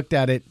haven't looked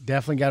at it,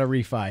 definitely got to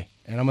refi.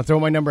 And I'm gonna throw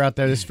my number out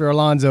there. This is for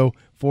Alonzo.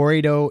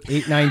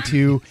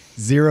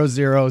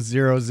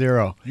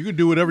 480-892-0000. You can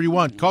do whatever you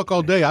want. Talk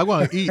all day. I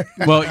want to eat.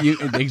 Well,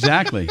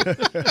 exactly.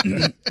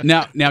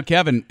 Now,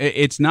 Kevin,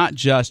 it's not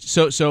just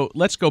so.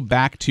 Let's go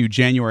back to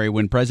January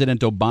when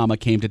President Obama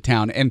came to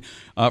town. And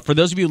for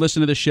those of you who listen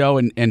to the show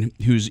and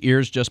whose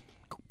ears just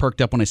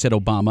perked up when I said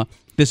Obama,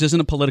 this isn't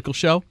a political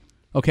show.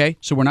 Okay,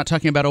 so we're not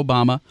talking about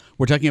Obama.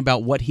 We're talking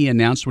about what he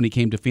announced when he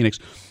came to Phoenix.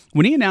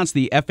 When he announced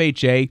the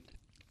FHA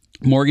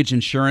mortgage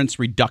insurance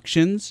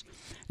reductions,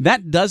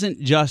 that doesn't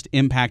just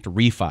impact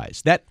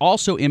refis. That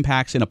also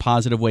impacts in a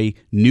positive way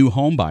new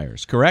home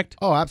buyers, correct?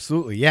 Oh,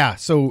 absolutely. Yeah.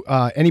 So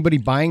anybody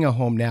buying a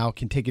home now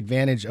can take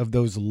advantage of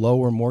those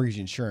lower mortgage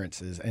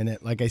insurances. And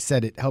like I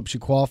said, it helps you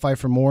qualify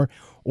for more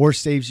or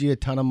saves you a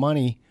ton of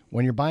money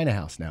when you're buying a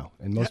house now.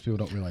 And most people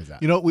don't realize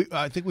that. You know,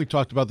 I think we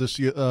talked about this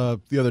the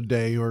other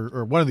day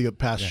or one of the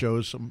past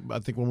shows, I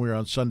think when we were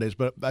on Sundays,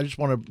 but I just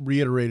want to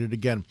reiterate it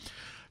again.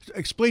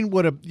 Explain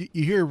what you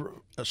hear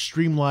a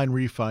streamlined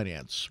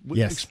refinance.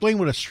 Yes. Explain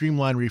what a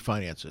streamlined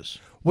refinance is.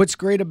 What's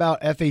great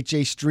about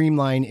FHA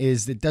Streamline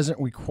is it doesn't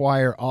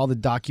require all the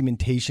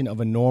documentation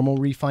of a normal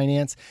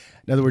refinance.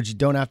 In other words, you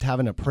don't have to have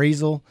an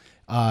appraisal.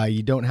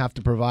 You don't have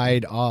to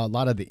provide a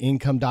lot of the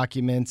income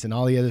documents and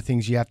all the other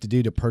things you have to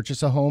do to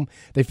purchase a home.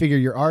 They figure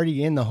you're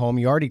already in the home.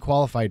 You already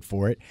qualified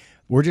for it.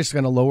 we're just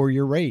going to lower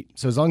your rate.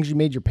 So as long as you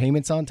made your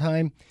payments on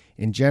time,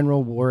 in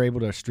general, we're able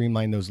to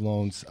streamline those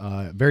loans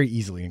very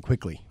easily and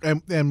quickly.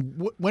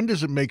 And when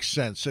does it make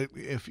sense?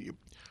 If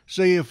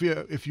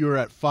you're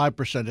at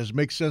 5%, does it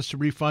make sense to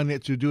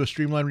refinance, to do a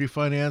streamlined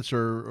refinance,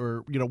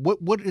 or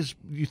what is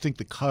you think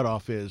the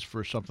cutoff is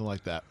for something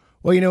like that?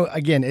 Well,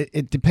 again,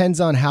 it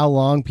depends on how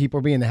long people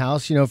are being in the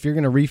house. if you're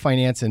going to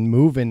refinance and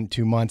move in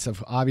 2 months,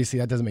 obviously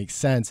that doesn't make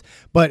sense.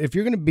 But if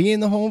you're going to be in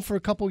the home for a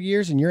couple of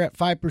years and you're at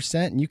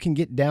 5% and you can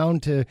get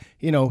down to,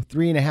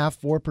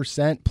 3.5%,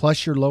 4%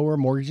 plus your lower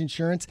mortgage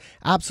insurance,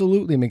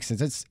 absolutely makes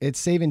sense. It's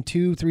saving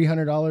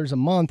 $200-$300 a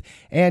month,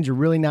 and you're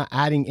really not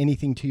adding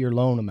anything to your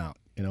loan amount.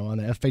 On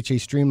the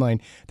FHA Streamline,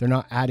 they're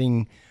not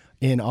adding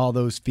in all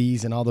those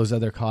fees and all those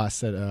other costs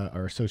that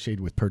are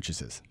associated with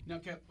purchases.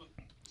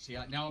 See,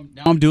 now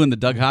I'm doing the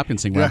Doug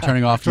Hopkins thing where I'm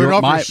turning off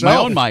my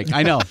own mic.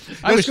 I know.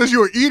 That's because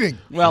you were eating.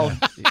 Well,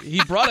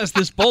 he brought us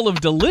this bowl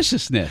of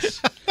deliciousness.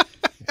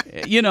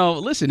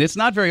 Listen, it's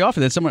not very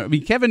often that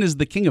someone. Kevin is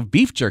the king of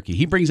beef jerky.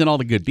 He brings in all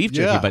the good beef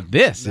jerky, but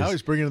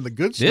he's bringing in the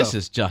good stuff. This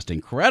is just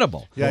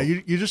incredible. Yeah,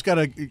 you just got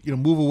to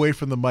move away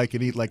from the mic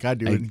and eat like I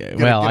do.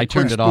 I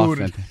turned it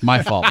off.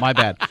 My fault. My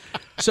bad.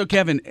 So,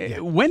 Kevin,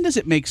 when does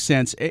it make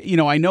sense?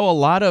 I know a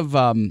lot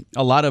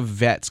of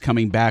vets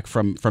coming back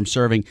from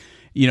serving.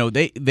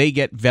 They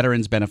get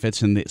veterans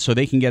benefits, and so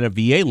they can get a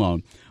VA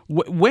loan.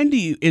 When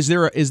is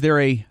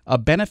there a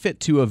benefit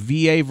to a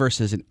VA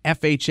versus an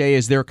FHA?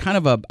 Is there kind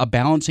of a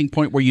balancing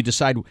point where you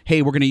decide,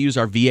 hey, we're going to use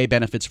our VA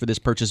benefits for this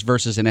purchase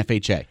versus an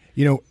FHA?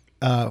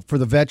 For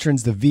the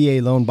veterans, the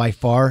VA loan by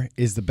far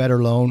is the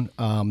better loan.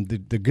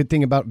 The good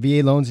thing about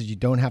VA loans is you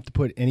don't have to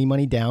put any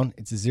money down.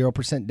 It's a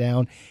 0%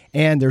 down,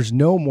 and there's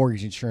no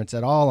mortgage insurance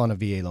at all on a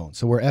VA loan.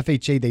 So where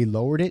FHA, they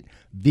lowered it,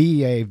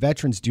 VA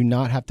veterans do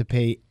not have to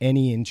pay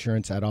any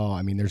insurance at all.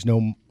 There's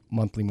no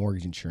monthly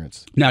mortgage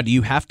insurance. Now,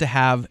 does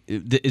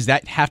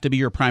that have to be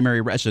your primary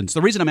residence?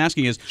 The reason I'm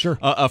asking is sure.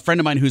 A friend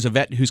of mine who's a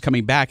vet who's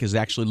coming back is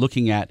actually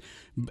looking at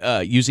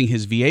using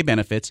his VA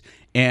benefits,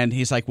 and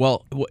he's like,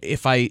 well,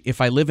 if I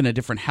live in a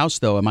different house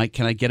though,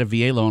 can I get a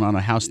VA loan on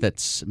a house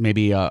that's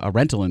maybe a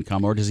rental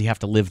income, or does he have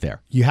to live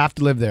there? You have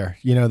to live there.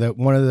 That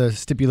one of the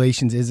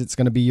stipulations is it's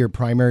going to be your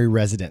primary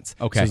residence.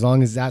 Okay. So as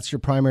long as that's your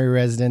primary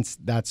residence,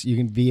 you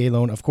can VA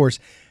loan. Of course,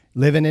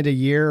 live in it a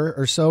year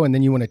or so, and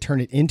then you want to turn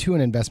it into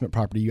an investment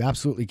property, you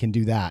absolutely can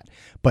do that.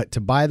 But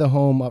to buy the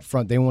home up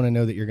front, they want to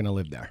know that you're going to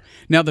live there.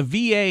 Now, the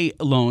VA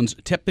loans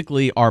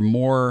typically are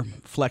more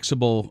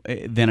flexible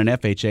than an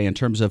FHA in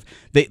terms of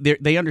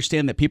they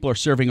understand that people are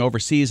serving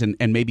overseas, and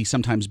maybe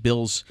sometimes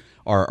bills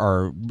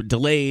are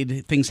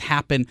delayed, things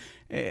happen.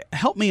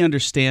 Help me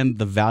understand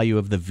the value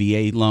of the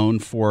VA loan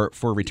for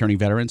returning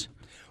veterans.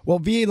 Well,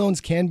 VA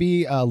loans can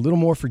be a little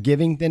more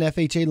forgiving than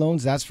FHA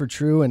loans. That's for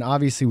true. And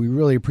obviously, we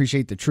really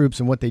appreciate the troops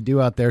and what they do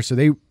out there. So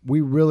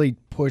we really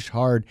push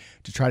hard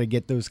to try to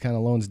get those kind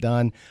of loans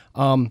done.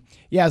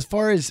 As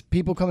far as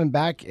people coming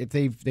back, if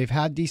they've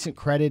had decent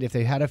credit, if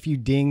they've had a few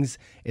dings,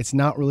 it's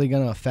not really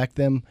going to affect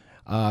them.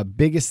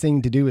 Biggest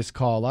thing to do is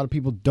call. A lot of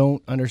people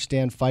don't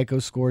understand FICO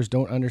scores,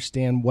 don't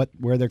understand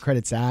where their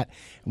credit's at.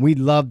 And we'd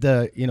love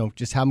to,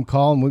 just have them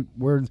call, and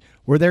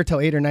we're there till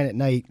 8 or 9 at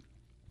night,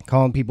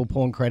 calling people,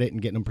 pulling credit,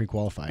 and getting them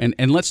pre-qualified.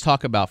 And let's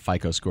talk about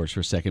FICO scores for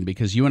a second,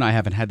 because you and I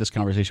haven't had this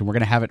conversation. We're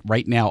going to have it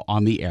right now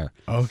on the air.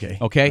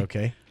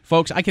 Okay.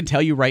 Folks, I can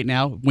tell you right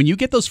now, when you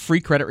get those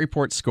free credit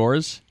report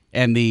scores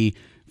and the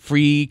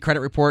free credit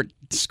report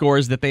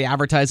scores that they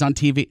advertise on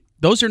TV,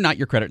 those are not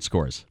your credit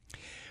scores.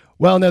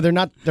 Well, no, they're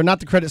not. They're not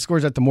the credit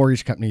scores that the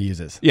mortgage company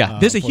uses. Yeah,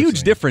 there's a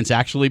huge difference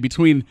actually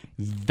between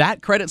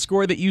that credit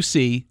score that you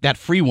see, that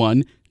free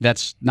one,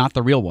 that's not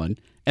the real one,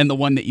 and the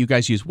one that you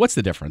guys use. What's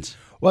the difference?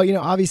 Well,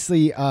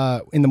 obviously,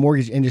 in the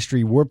mortgage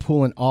industry, we're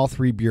pulling all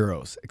three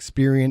bureaus: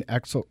 Experian,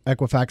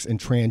 Equifax, and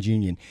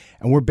TransUnion.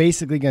 And we're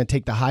basically going to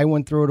take the high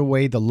one, throw it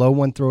away, the low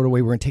one, throw it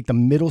away. We're going to take the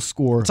middle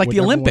score. It's like the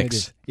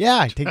Olympics.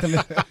 Yeah, take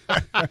them.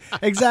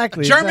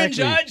 Exactly. German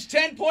judge,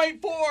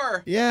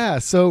 10.4. Yeah,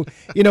 so,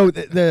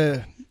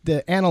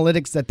 the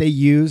analytics that they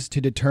use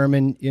to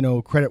determine,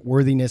 credit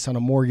worthiness on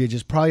a mortgage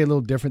is probably a little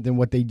different than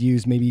what they'd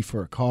use maybe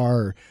for a car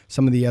or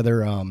some of the other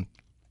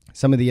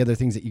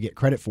things that you get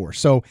credit for.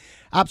 So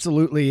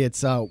absolutely,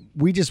 it's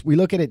we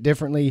look at it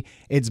differently.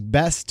 It's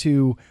best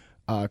to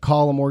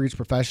call a mortgage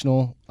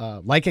professional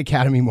like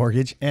Academy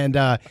Mortgage and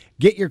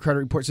get your credit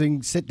report so you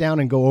can sit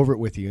down and go over it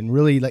with you and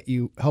really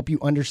help you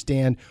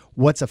understand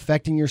what's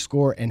affecting your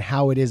score and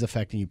how it is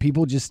affecting you.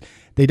 People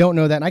they don't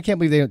know that, and I can't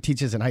believe they don't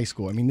teach this in high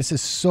school. This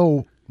is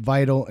so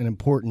vital and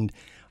important.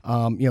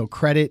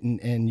 Credit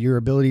and your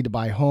ability to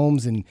buy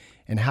homes and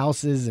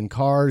houses and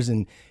cars,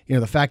 and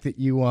the fact that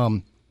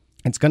you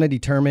it's going to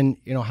determine,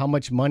 how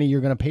much money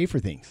you're going to pay for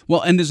things.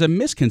 Well, and there's a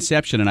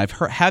misconception, and I've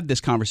had this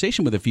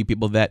conversation with a few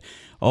people that,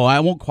 I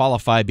won't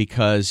qualify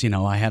because,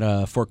 I had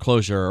a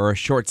foreclosure or a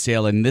short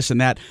sale and this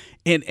and that.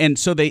 And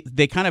so they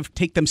kind of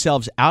take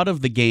themselves out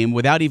of the game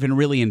without even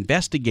really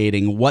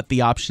investigating what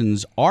the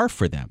options are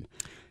for them.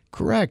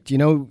 Correct.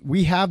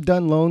 We have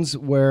done loans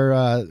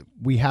where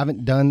we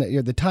haven't done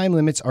the time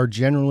limits are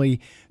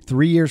generally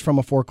 3 years from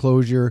a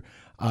foreclosure,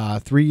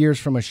 3 years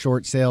from a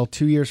short sale,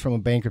 2 years from a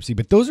bankruptcy.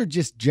 But those are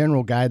just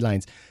general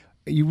guidelines.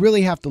 You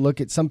really have to look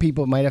at some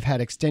people might have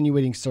had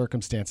extenuating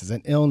circumstances,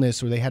 an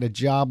illness, or they had a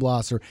job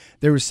loss, or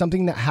there was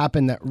something that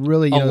happened that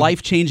really a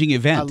life-changing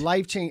event.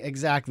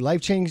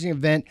 Life-changing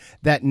event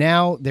that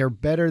now they're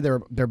better,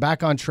 they're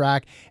back on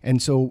track.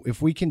 And so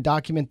if we can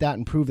document that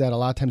and prove that, a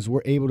lot of times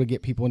we're able to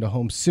get people into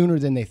homes sooner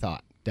than they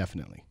thought.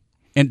 Definitely.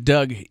 And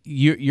Doug,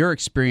 your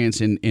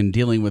experience in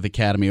dealing with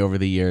Academy over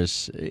the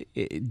years,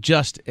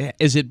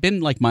 has it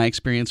been like my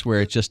experience where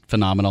it's just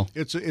phenomenal?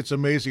 It's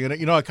amazing,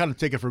 and I kind of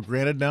take it for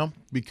granted now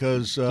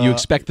because you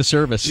expect the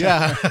service.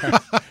 Yeah,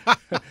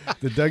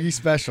 the Dougie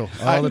special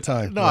all the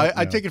time.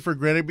 I take it for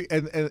granted,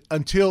 and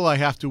until I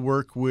have to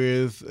work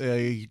with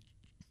a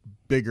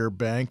bigger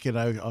bank, and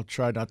I'll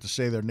try not to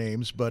say their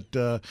names, but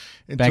Bank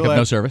of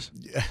No Service.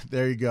 Yeah,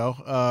 there you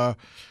go.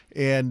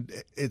 And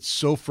it's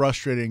so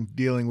frustrating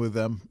dealing with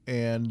them,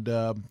 and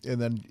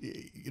then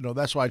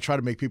that's why I try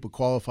to make people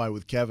qualify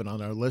with Kevin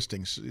on our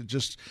listings,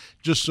 just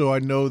so I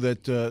know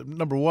that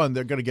number one,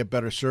 they're going to get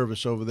better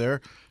service over there,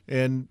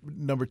 and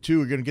number two,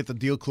 we're going to get the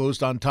deal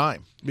closed on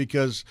time,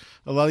 because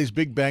a lot of these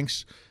big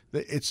banks,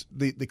 it's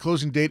the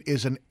closing date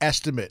is an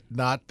estimate,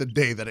 not the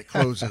day that it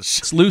closes.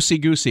 It's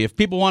loosey-goosey. If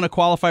people want to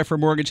qualify for a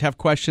mortgage, have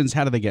questions,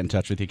 how do they get in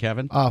touch with you,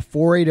 Kevin?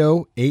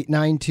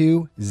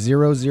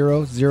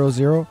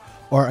 480-892-0000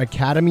 or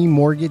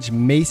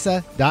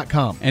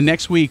academymortgagemesa.com. And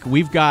next week,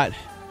 we've got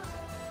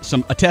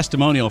a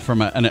testimonial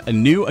from a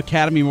new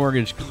Academy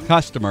Mortgage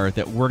customer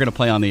that we're going to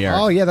play on the air.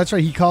 Oh, yeah, that's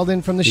right. He called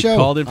in from the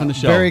show.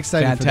 Very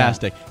excited.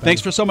 Fantastic.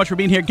 Thanks for so much for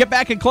being here. Get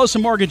back and close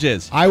some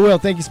mortgages. I will.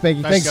 Thank you,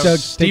 Spanky. Thanks, Doug.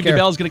 Steve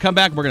DeBell is going to come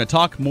back. We're going to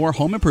talk more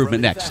home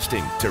improvement next. From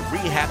investing to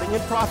rehabbing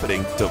and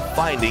profiting to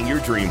finding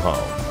your dream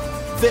home.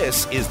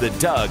 This is the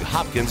Doug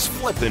Hopkins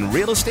Flippin'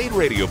 Real Estate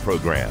Radio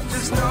Program.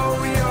 Just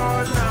know you're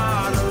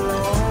not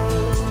alone,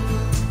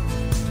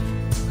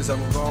 'cause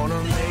I'm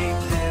gonna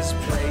make this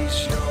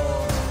place your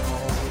home.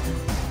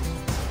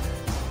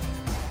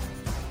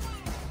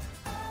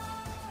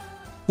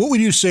 What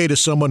would you say to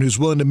someone who's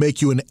willing to make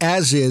you an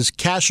as-is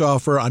cash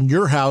offer on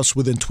your house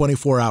within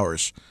 24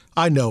 hours?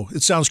 I know,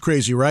 it sounds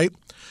crazy, right?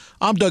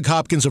 I'm Doug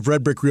Hopkins of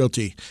Red Brick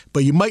Realty,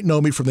 but you might know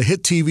me from the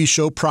hit TV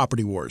show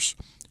Property Wars.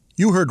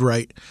 You heard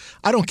right.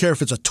 I don't care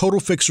if it's a total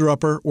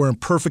fixer-upper or in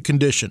perfect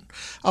condition.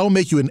 I will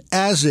make you an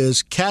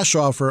as-is cash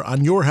offer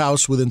on your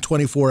house within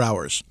 24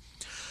 hours.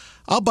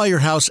 I'll buy your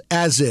house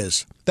as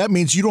is. That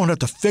means you don't have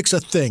to fix a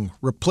thing,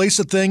 replace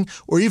a thing,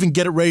 or even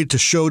get it ready to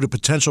show to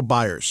potential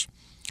buyers.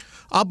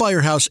 I'll buy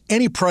your house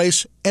any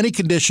price, any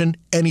condition,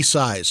 any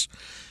size.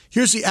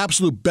 Here's the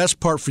absolute best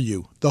part for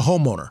you, the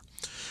homeowner.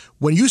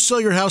 When you sell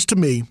your house to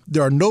me,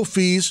 there are no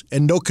fees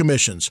and no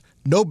commissions,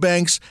 no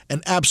banks,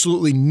 and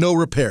absolutely no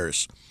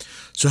repairs.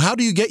 So how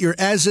do you get your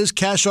as-is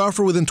cash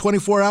offer within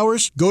 24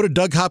 hours? Go to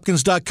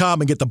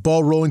DougHopkins.com and get the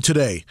ball rolling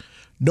today.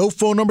 No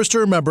phone numbers to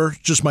remember,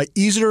 just my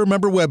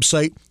easy-to-remember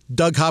website,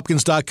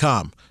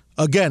 DougHopkins.com.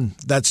 Again,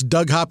 that's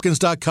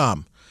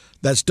DougHopkins.com.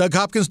 That's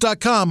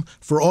DougHopkins.com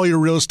for all your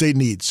real estate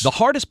needs. The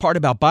hardest part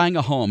about buying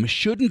a home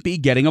shouldn't be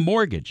getting a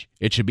mortgage.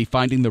 It should be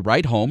finding the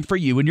right home for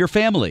you and your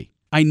family.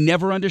 I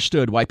never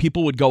understood why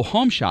people would go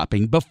home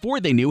shopping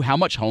before they knew how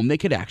much home they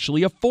could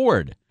actually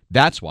afford.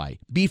 That's why,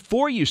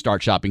 before you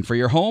start shopping for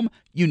your home,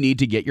 you need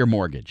to get your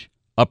mortgage.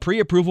 A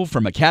pre-approval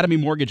from Academy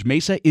Mortgage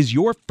Mesa is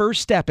your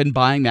first step in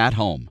buying that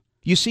home.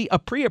 You see, a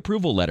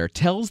pre-approval letter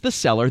tells the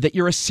seller that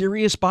you're a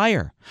serious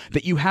buyer,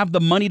 that you have the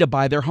money to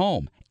buy their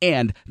home,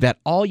 and that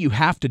all you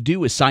have to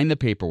do is sign the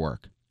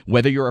paperwork.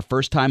 Whether you're a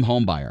first-time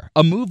home buyer,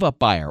 a move-up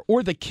buyer,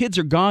 or the kids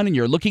are gone and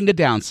you're looking to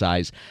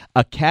downsize,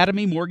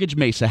 Academy Mortgage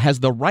Mesa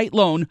has the right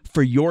loan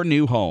for your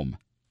new home.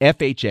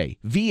 FHA,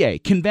 VA,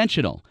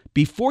 conventional.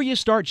 Before you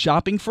start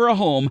shopping for a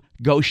home,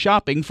 go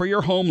shopping for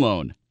your home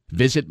loan.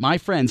 Visit my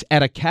friends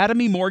at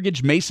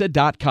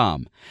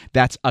academymortgagemesa.com.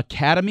 That's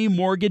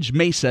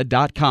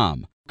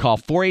academymortgagemesa.com. Call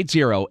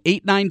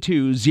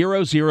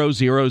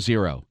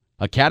 480-892-0000.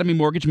 Academy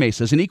Mortgage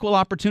Mesa is an equal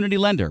opportunity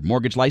lender.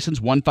 Mortgage license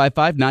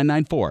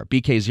 155994,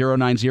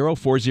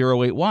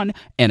 BK0904081,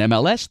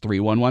 NMLS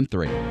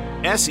 3113.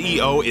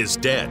 SEO is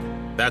dead.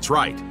 That's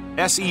right.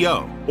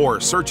 SEO, or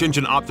search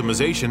engine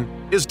optimization,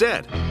 is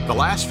dead. The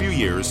last few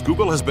years,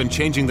 Google has been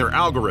changing their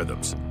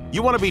algorithms.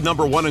 You want to be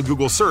number one in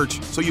Google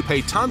search, so you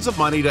pay tons of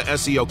money to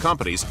SEO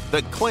companies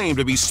that claim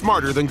to be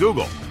smarter than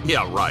Google.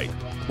 Yeah, right.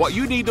 What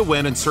you need to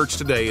win in search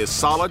today is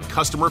solid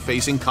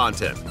customer-facing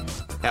content.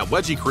 At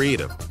Wedgie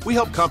Creative, we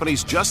help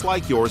companies just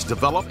like yours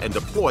develop and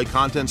deploy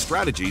content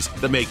strategies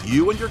that make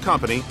you and your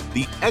company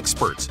the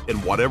experts in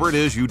whatever it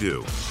is you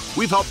do.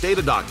 We've helped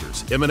data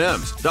doctors,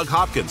 M&M's, Doug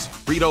Hopkins,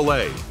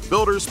 Frito-Lay,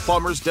 builders,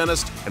 plumbers,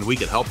 dentists, and we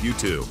can help you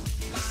too.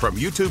 From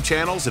YouTube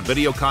channels and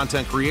video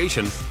content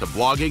creation to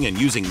blogging and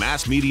using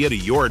mass media to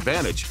your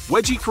advantage,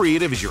 Wedgie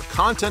Creative is your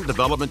content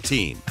development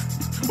team.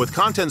 With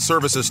content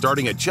services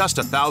starting at just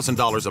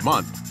 $1,000 a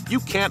month,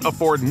 you can't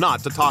afford not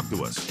to talk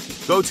to us.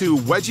 Go to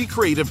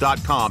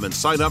wedgiecreative.com and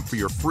sign up for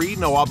your free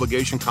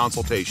no-obligation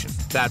consultation.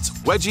 That's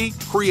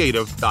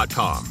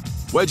wedgiecreative.com.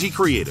 Wedgie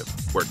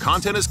Creative, where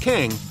content is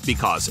king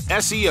because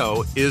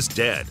SEO is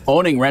dead.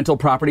 Owning rental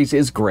properties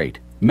is great.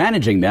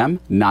 Managing them,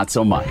 not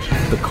so much.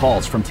 The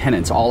calls from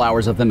tenants all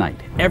hours of the night,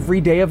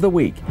 every day of the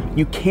week.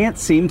 You can't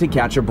seem to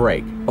catch a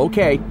break.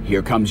 Okay,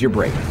 here comes your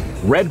break.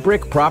 Red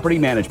Brick Property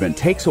Management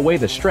takes away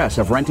the stress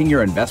of renting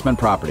your investment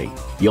property.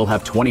 You'll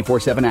have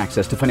 24/7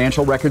 access to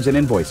financial records and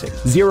invoicing,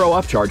 0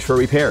 upcharge for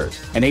repairs,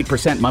 an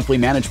 8% monthly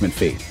management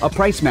fee, a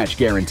price match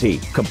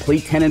guarantee,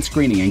 complete tenant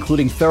screening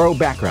including thorough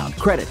background,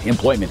 credit,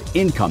 employment,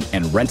 income,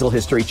 and rental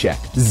history check,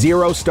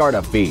 0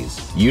 startup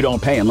fees. You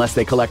don't pay unless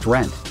they collect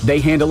rent. They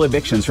handle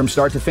evictions from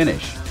start to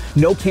finish.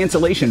 No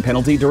cancellation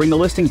penalty during the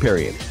listing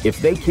period. If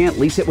they can't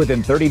lease it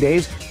within 30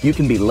 days, you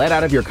can be let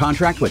out of your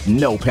contract with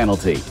no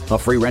penalty. A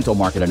free rental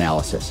market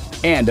analysis.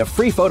 And a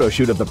free photo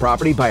shoot of the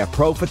property by a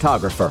pro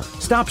photographer.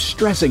 Stop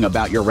stressing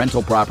about your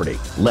rental property.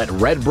 Let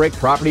Red Brick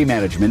Property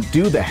Management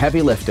do the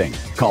heavy lifting.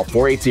 Call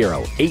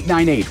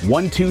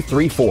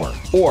 480-898-1234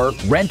 or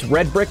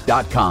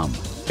rentredbrick.com.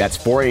 That's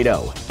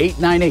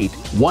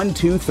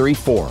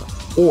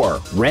 480-898-1234 or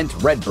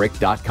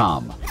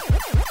rentredbrick.com.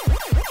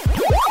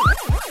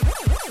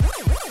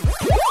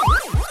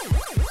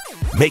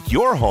 Make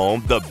your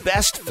home the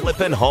best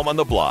flippin' home on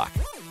the block.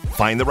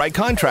 Find the right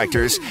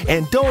contractors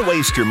and don't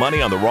waste your money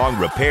on the wrong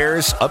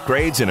repairs,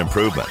 upgrades, and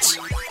improvements.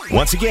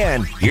 Once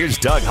again, here's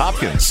Doug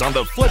Hopkins on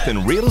the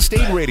Flippin' Real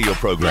Estate Radio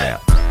program.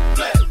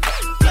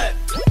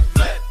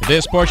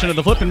 This portion of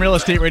the Flippin' Real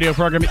Estate Radio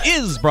program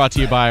is brought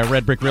to you by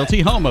Red Brick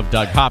Realty, home of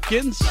Doug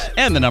Hopkins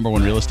and the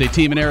 #1 real estate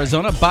team in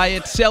Arizona. Buy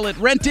it, sell it,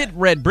 rent it,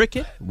 Red Brick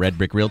it,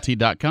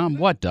 redbrickrealty.com.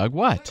 What, Doug?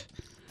 What?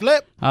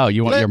 Flip. Oh,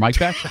 you want your mic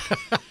back?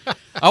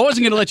 I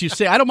wasn't going to let you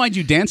say. I don't mind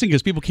you dancing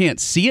because people can't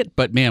see it,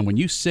 but man, when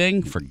you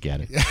sing,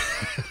 forget it.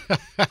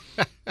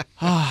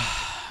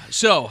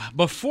 So,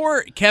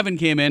 before Kevin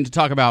came in to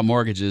talk about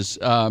mortgages,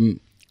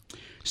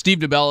 Steve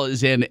DeBell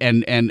is in,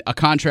 and a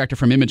contractor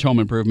from Image Home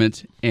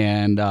Improvement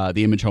and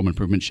the Image Home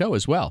Improvement Show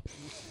as well.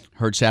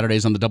 Heard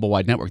Saturdays on the Double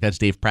Wide Network. That's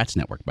Dave Pratt's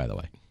network, by the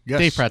way. Yes.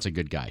 Dave Pratt's a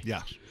good guy.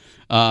 Yes.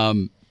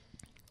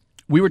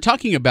 We were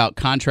talking about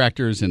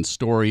contractors and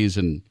stories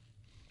and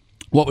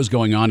what was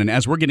going on. And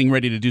as we're getting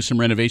ready to do some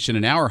renovation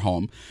in our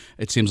home,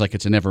 it seems like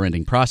it's a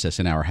never-ending process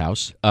in our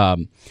house.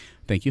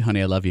 Thank you,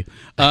 honey. I love you.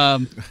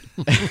 I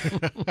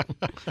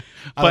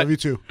love you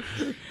too.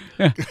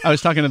 I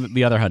was talking to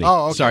the other honey.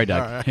 Oh, okay. Sorry,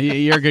 Doug. Right.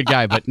 You're a good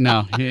guy, but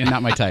no, you're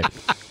not my type.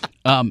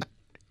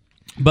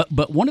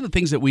 But one of the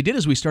things that we did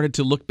is we started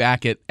to look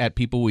back at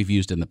people we've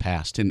used in the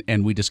past,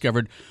 and we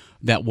discovered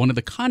that one of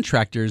the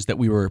contractors that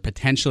we were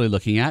potentially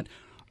looking at,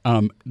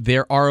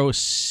 their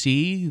ROC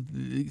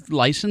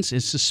license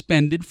is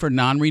suspended for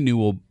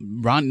non-renewal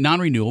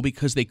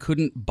because they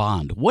couldn't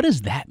bond. What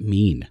does that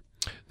mean?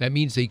 That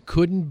means they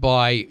couldn't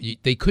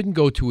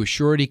go to a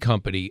surety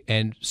company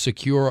and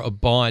secure a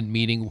bond,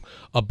 meaning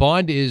a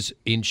bond is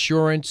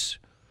insurance.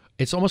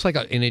 It's almost like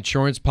an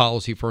insurance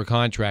policy for a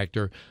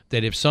contractor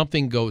that if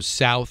something goes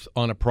south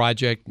on a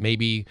project,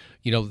 maybe,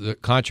 the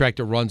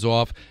contractor runs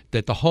off,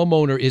 that the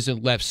homeowner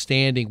isn't left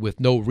standing with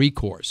no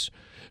recourse,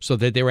 so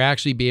that they will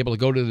actually be able to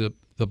go to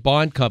the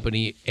bond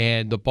company,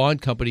 and the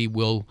bond company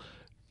will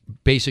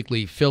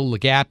basically fill the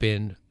gap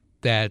in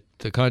that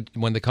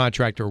when the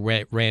contractor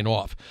ran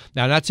off.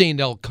 Now, I'm not saying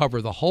they'll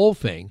cover the whole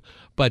thing,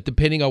 but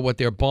depending on what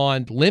their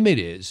bond limit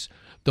is,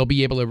 they'll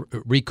be able to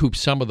recoup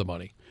some of the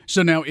money.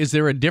 So now, is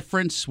there a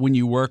difference when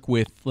you work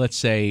with, let's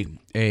say,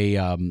 a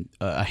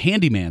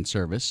handyman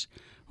service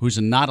who's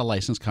not a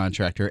licensed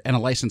contractor and a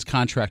licensed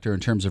contractor in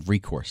terms of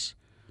recourse?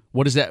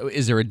 What is that?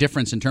 Is there a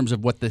difference in terms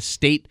of what the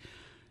state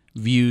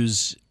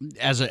views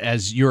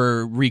as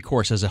your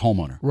recourse as a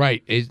homeowner?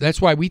 Right. That's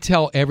why we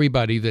tell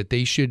everybody that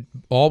they should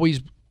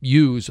always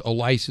use a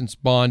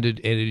licensed, bonded,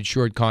 and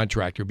insured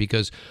contractor,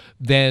 because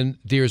then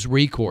there's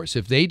recourse.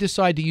 If they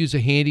decide to use a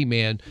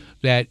handyman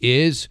that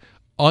is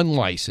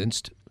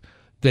unlicensed,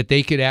 that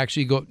they could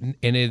actually go,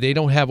 and if they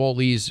don't have all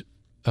these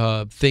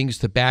things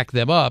to back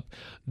them up,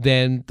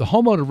 then the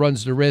homeowner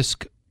runs the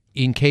risk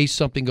in case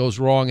something goes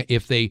wrong,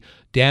 if they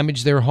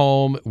damage their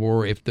home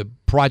or if the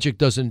project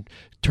doesn't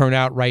turn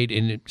out right,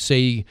 and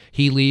say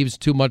he leaves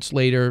 2 months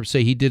later,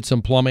 say he did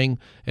some plumbing,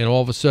 and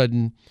all of a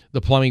sudden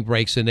the plumbing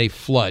breaks and they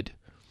flood.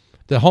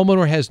 The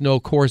homeowner has no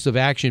course of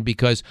action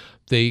because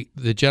the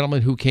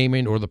gentleman who came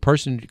in, or the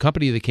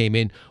company that came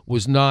in,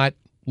 was not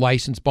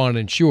licensed, bond,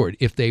 insured.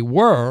 If they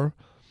were,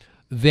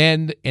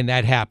 then, and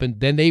that happened,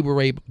 then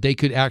they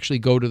could actually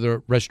go to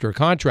the register of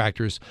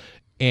contractors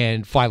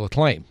and file a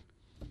claim.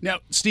 Now,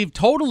 Steve,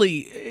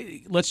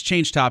 let's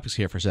change topics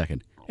here for a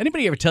second.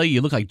 Anybody ever tell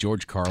you look like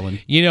George Carlin?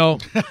 You're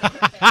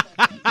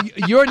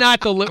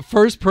not the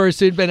first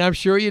person, but I'm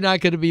sure you're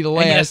not going to be the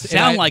last. And you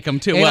sound like him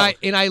too.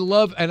 I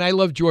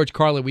love George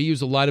Carlin. We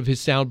use a lot of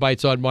his sound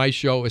bites on my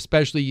show,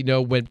 especially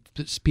when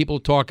people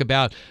talk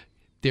about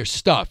their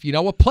stuff. You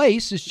know, a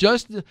place is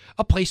just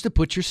a place to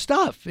put your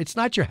stuff. It's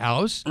not your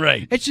house.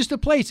 Right. It's just a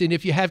place. And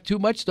if you have too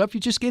much stuff,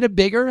 you just get a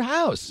bigger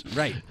house.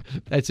 Right.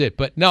 That's it.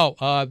 But no,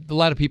 a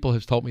lot of people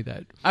have told me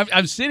that.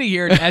 I'm sitting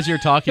here as you're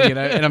talking,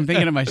 and I'm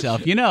thinking to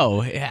myself,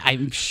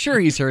 I'm sure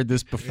he's heard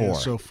this before. Yeah,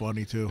 it's so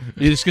funny, too.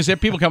 It's because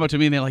people come up to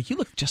me and they're like, "You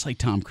look just like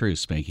Tom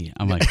Cruise, Spanky."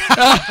 I'm like,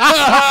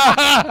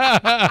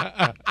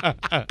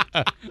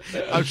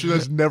 I'm sure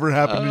that's never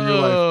happened in your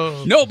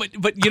life. no,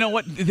 but you know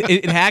what?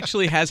 It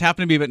actually has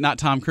happened to me, but not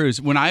Tom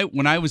Cruise. When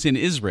I was in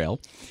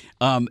Israel,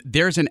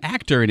 there's an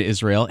actor in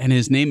Israel, and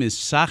his name is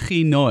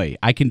Sachi Noy.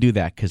 I can do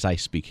that because I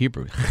speak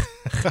Hebrew.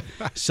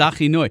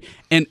 Sachi Noy.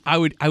 And I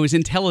was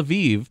in Tel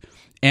Aviv,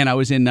 and I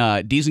was in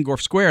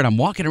Dizengoff Square, and I'm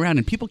walking around,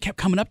 and people kept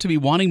coming up to me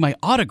wanting my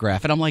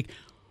autograph, and I'm like,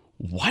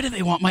 why do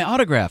they want my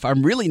autograph?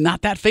 I'm really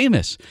not that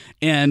famous.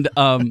 And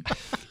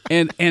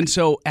and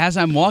so as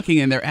I'm walking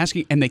and they're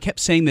asking, and they kept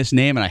saying this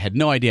name, and I had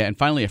no idea. And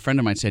finally, a friend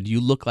of mine said,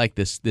 "You look like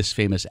this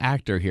famous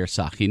actor here,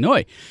 Sachi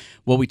Noy."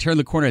 Well, we turned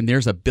the corner and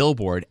there's a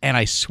billboard, and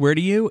I swear to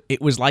you,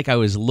 it was like I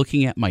was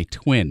looking at my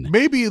twin.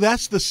 Maybe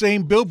that's the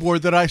same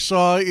billboard that I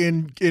saw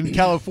in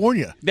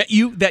California. That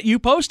you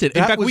posted.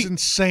 In That fact, was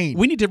insane.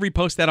 We need to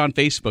repost that on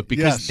Facebook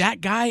because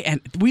that guy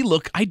and we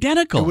look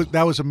identical.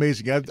 That was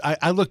amazing.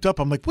 I looked up.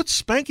 I'm like, what's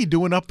Spanky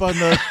doing up on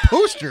the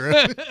poster?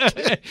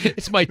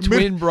 It's my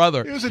twin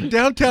brother. It was in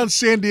downtown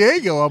San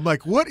Diego. I'm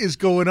like, what is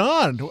going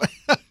on?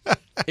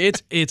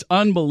 It's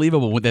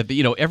unbelievable that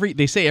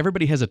they say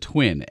everybody has a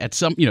twin at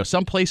some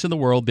place in the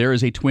world. There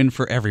is a twin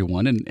for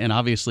everyone, and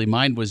obviously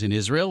mine was in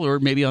Israel or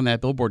maybe on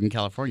that billboard in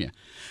California.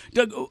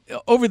 Doug,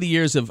 over the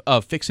years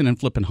of fixing and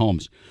flipping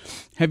homes,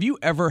 have you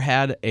ever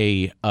had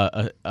a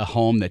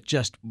home that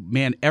just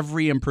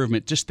every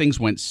improvement just things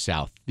went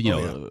south?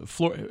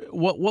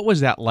 What was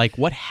that like?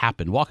 What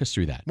happened? Walk us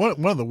through that.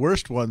 One of the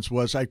worst ones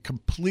was I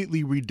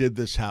completely redid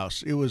this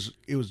house. It was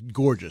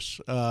gorgeous.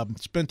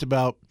 Spent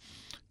about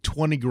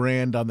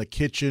 $20,000 on the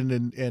kitchen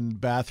and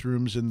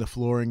bathrooms and the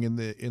flooring in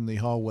the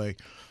hallway.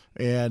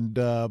 And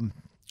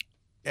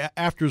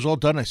after it was all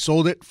done, I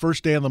sold it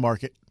first day on the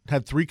market.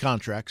 Had 3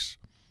 contracts.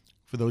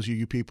 For those of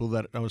you people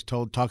that I was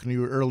talking to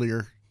you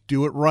earlier,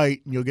 do it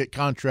right and you'll get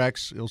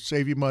contracts. It'll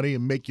save you money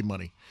and make you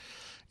money.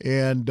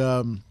 And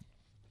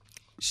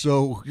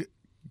so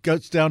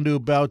gets down to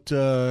about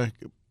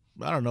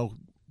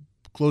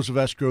close of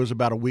escrow is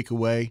about a week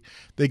away.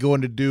 They go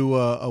in to do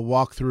a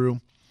walkthrough,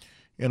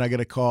 and I get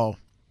a call.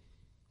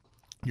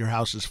 Your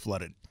house is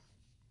flooded.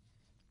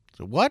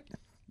 So what?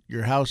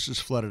 Your house is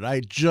flooded. I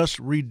had just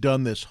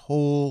redone this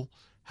whole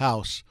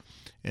house,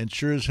 and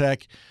sure as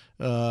heck,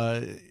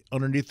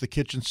 underneath the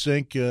kitchen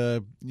sink, they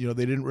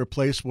didn't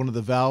replace one of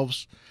the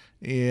valves,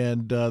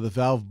 and the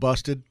valve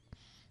busted,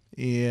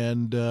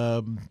 and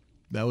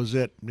that was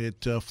it.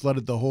 It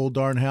flooded the whole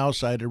darn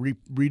house. I had to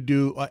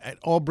redo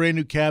all brand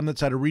new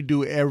cabinets. I had to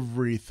redo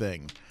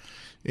everything,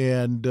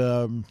 and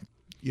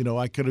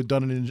I could have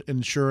done an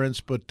insurance,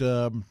 but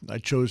I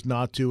chose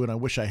not to, and I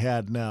wish I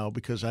had now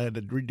because I had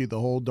to redo the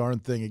whole darn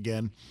thing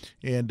again.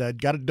 And I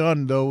got it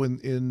done though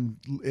in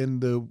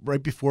the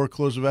right before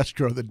close of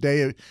escrow, the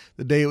day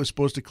it was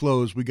supposed to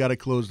close. We got it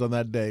closed on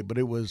that day, but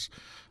it was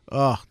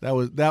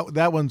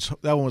that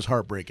one was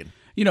heartbreaking.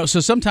 So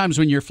sometimes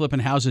when you're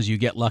flipping houses, you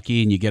get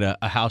lucky and you get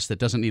a house that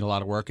doesn't need a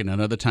lot of work, and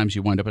then other times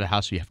you wind up at a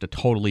house you have to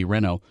totally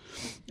reno.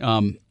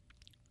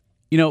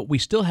 We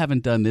still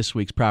haven't done this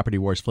week's Property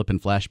Wars Flip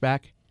and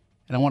Flashback,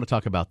 and I want to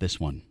talk about this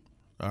one.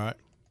 All right.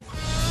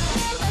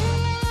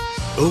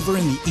 Over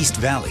in the East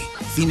Valley,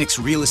 Phoenix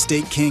real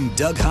estate king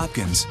Doug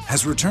Hopkins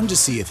has returned to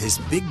see if his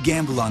big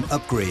gamble on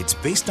upgrades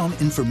based on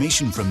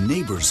information from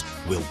neighbors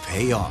will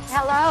pay off.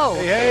 Hello.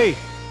 Hey,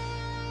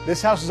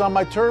 this house is on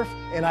my turf,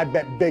 and I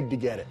bet big to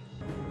get it.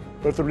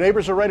 But if the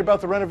neighbors are right about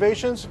the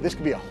renovations, this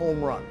could be a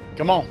home run.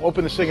 Come on,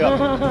 open this thing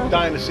up. I'm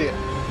dying to see it.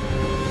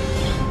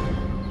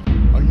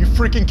 Are you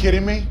freaking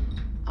kidding me?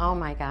 Oh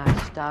my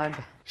gosh, Doug.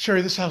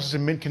 Sherry, this house is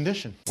in mint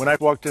condition. When I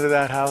walked into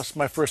that house,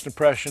 my first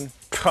impression,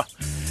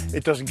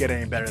 it doesn't get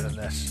any better than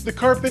this. The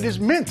carpet is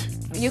mint.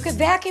 You could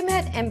vacuum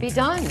it and be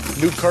done.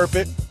 New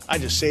carpet, I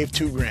just saved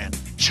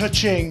 $2,000.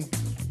 Cha-ching.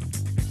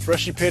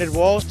 Freshly painted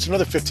walls, it's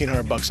another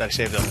 $1,500 I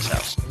saved on this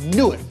house.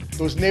 Knew it.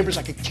 Those neighbors,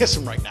 I could kiss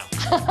them right now.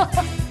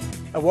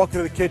 I walk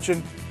into the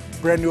kitchen,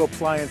 brand new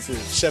appliances,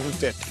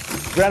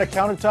 $750. Granite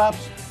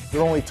countertops,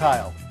 they're only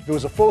tile. If it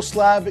was a full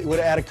slab, it would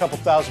add a couple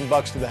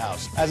 $1,000 to the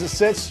house. As it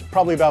sits,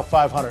 probably about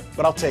 $500,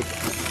 but I'll take it.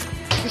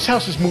 This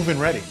house is move-in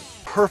ready.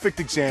 Perfect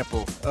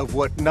example of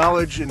what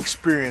knowledge and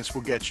experience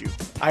will get you.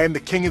 I am the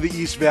king of the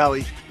East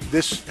Valley.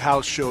 This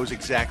house shows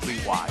exactly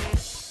why.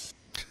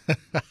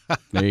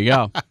 There you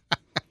go.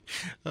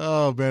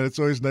 Oh man, it's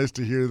always nice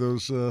to hear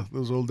those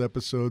old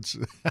episodes.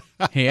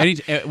 Hey,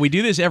 we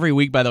do this every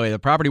week, by the way. The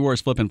Property Wars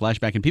Flip and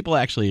Flashback, and people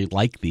actually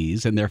like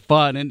these, and they're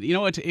fun. And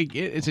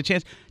it's a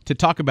chance to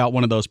talk about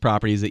one of those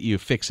properties that you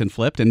fix and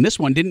flipped. And this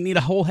one didn't need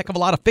a whole heck of a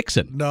lot of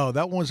fixing. No,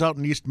 that one's out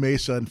in East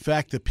Mesa. In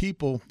fact, the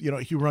people,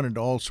 you run into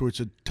all sorts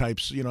of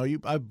types.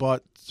 I've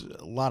bought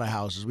a lot of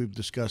houses. We've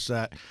discussed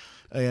that.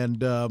 And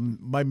the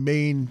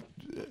main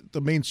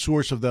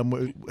source of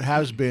them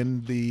has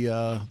been the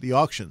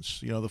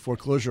auctions, the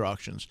foreclosure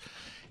auctions.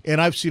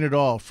 And I've seen it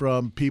all,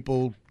 from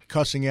people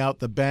cussing out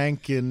the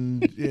bank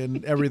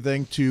and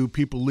everything to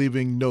people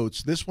leaving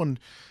notes. This one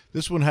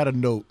had a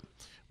note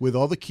with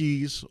all the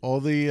keys, all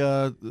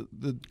the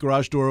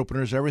garage door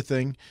openers,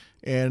 everything,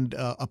 and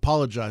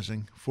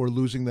apologizing for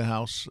losing the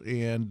house.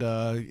 And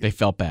they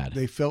felt bad.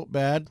 They felt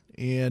bad,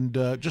 and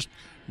just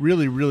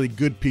really, really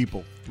good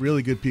people.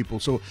 Really good people.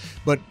 So,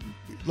 but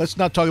let's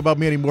not talk about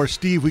me anymore.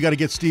 Steve, we got to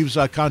get Steve's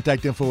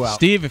contact info out.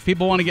 Steve, if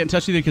people want to get in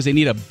touch with you because they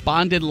need a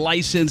bonded,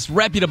 licensed,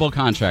 reputable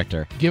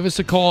contractor, give us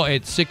a call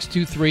at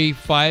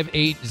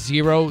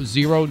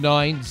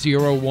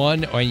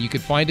 623-580-0901, or you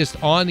can find us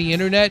on the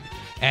internet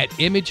at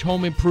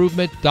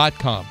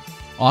imagehomeimprovement.com.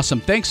 Awesome.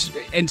 Thanks.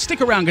 And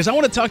stick around because I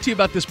want to talk to you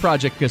about this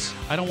project because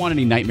I don't want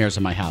any nightmares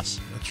in my house.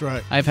 That's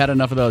right. I've had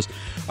enough of those.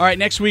 All right,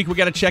 next week we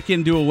got to check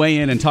in, do a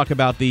weigh-in, and talk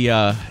about the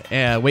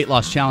weight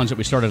loss challenge that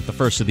we started at the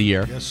first of the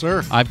year. Yes,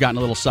 sir. I've gotten a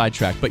little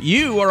sidetracked, but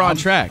you are on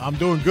track. I'm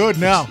doing good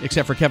now.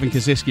 Except for Kevin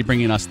Kaczynski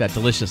bringing us that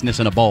deliciousness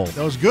in a bowl.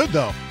 That was good,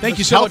 though. Thank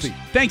you so much.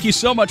 Thank you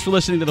so much for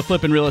listening to the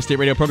Flippin' Real Estate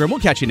Radio program. We'll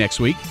catch you next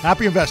week.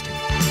 Happy investing.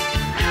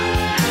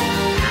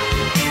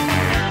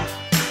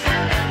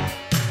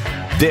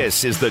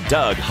 This is the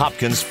Doug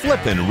Hopkins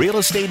Flippin' Real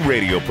Estate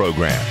Radio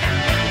program.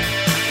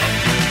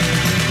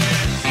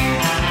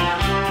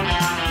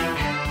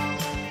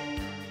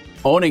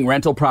 Owning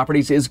rental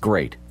properties is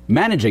great.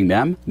 Managing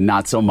them,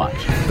 not so much.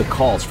 The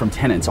calls from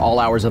tenants all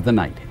hours of the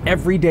night,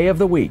 every day of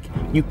the week.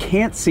 You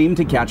can't seem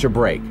to catch a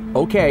break.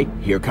 Okay,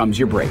 here comes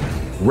your break.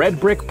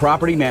 Red Brick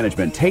Property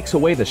Management takes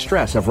away the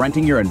stress of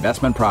renting your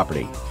investment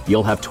property.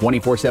 You'll have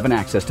 24/7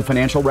 access to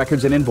financial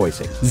records and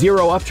invoicing,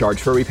 zero upcharge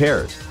for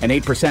repairs, an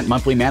 8%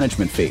 monthly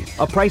management fee,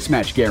 a price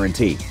match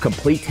guarantee,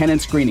 complete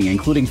tenant screening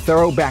including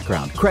thorough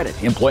background, credit,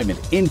 employment,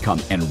 income,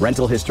 and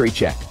rental history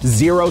check,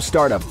 zero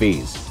startup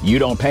fees. You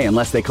don't pay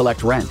unless they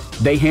collect rent.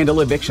 They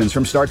handle evictions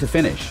from start to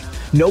finish.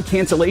 No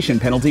cancellation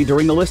penalty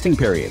during the listing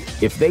period.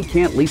 If they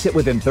can't lease it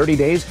within 30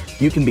 days,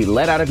 you can be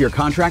let out of your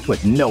contract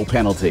with no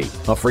penalty.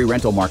 A free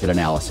rental market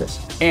analysis.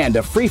 And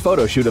a free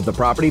photo shoot of the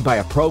property by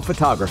a pro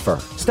photographer.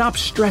 Stop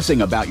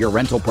stressing about your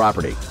rental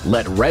property.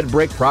 Let Red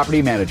Brick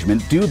Property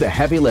Management do the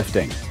heavy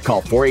lifting.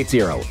 Call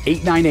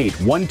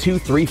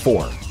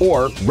 480-898-1234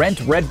 or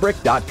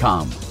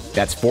rentredbrick.com.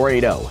 That's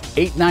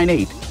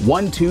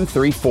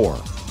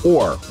 480-898-1234.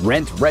 or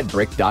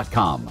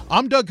rentredbrick.com.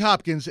 I'm Doug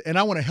Hopkins, and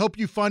I want to help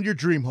you find your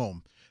dream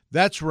home.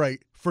 That's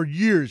right. For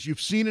years,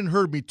 you've seen and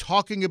heard me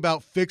talking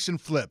about fix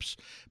and flips.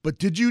 But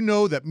did you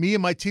know that me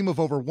and my team of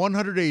over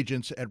 100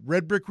 agents at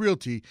Red Brick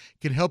Realty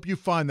can help you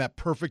find that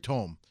perfect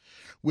home?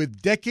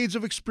 With decades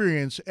of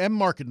experience and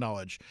market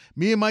knowledge,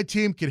 me and my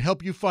team can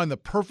help you find the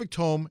perfect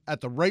home at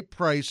the right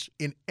price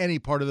in any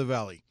part of the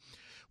valley.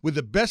 With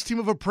the best team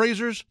of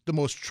appraisers, the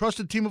most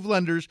trusted team of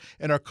lenders,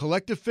 and our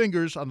collective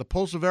fingers on the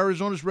pulse of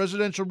Arizona's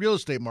residential real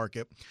estate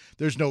market,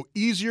 there's no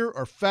easier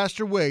or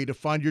faster way to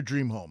find your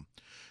dream home.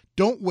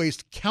 Don't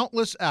waste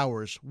countless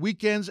hours,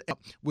 weekends.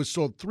 Was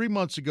sold 3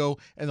 months ago,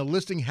 and the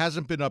listing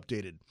hasn't been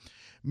updated.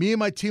 Me and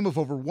my team of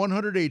over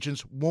 100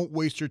 agents won't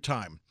waste your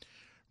time.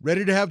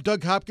 Ready to have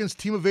Doug Hopkins'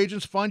 team of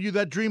agents find you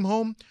that dream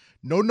home?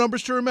 No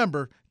numbers to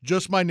remember,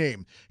 just my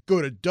name.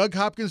 Go to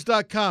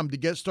DougHopkins.com to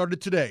get started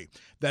today.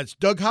 That's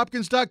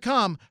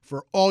DougHopkins.com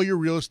for all your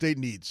real estate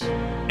needs.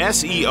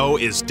 SEO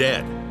is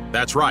dead.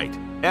 That's right.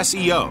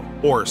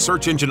 SEO, or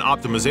search engine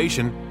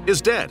optimization,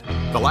 is dead.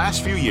 The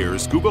last few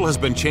years, Google has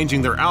been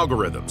changing their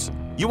algorithms.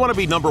 You want to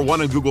be number one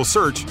in Google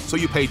search, so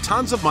you pay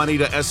tons of money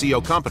to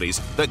SEO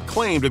companies that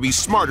claim to be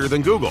smarter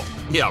than Google.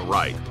 Yeah,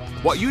 right.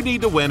 What you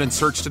need to win in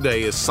search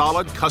today is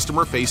solid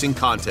customer-facing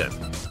content.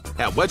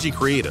 At Wedgie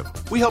Creative,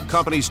 we help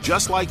companies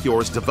just like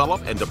yours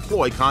develop and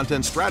deploy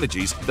content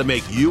strategies that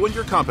make you and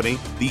your company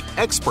the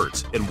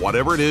experts in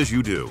whatever it is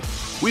you do.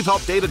 We've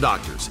helped data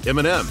doctors,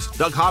 M&M's,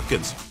 Doug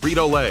Hopkins,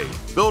 Frito-Lay,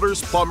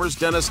 builders, plumbers,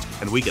 dentists,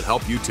 and we can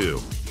help you too.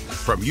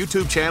 From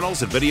YouTube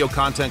channels and video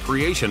content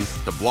creation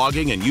to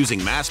blogging and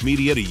using mass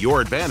media to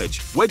your advantage,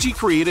 Wedgie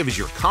Creative is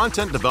your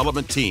content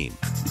development team.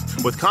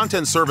 With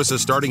content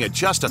services starting at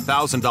just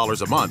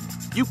 $1,000 a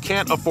month, you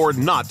can't afford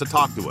not to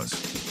talk to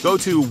us. Go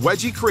to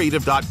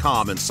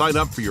wedgiecreative.com and sign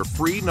up for your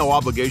free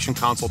no-obligation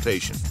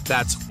consultation.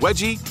 That's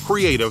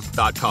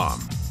wedgiecreative.com.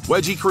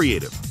 Wedgie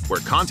Creative,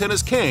 where content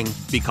is king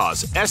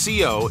because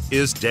SEO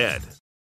is dead.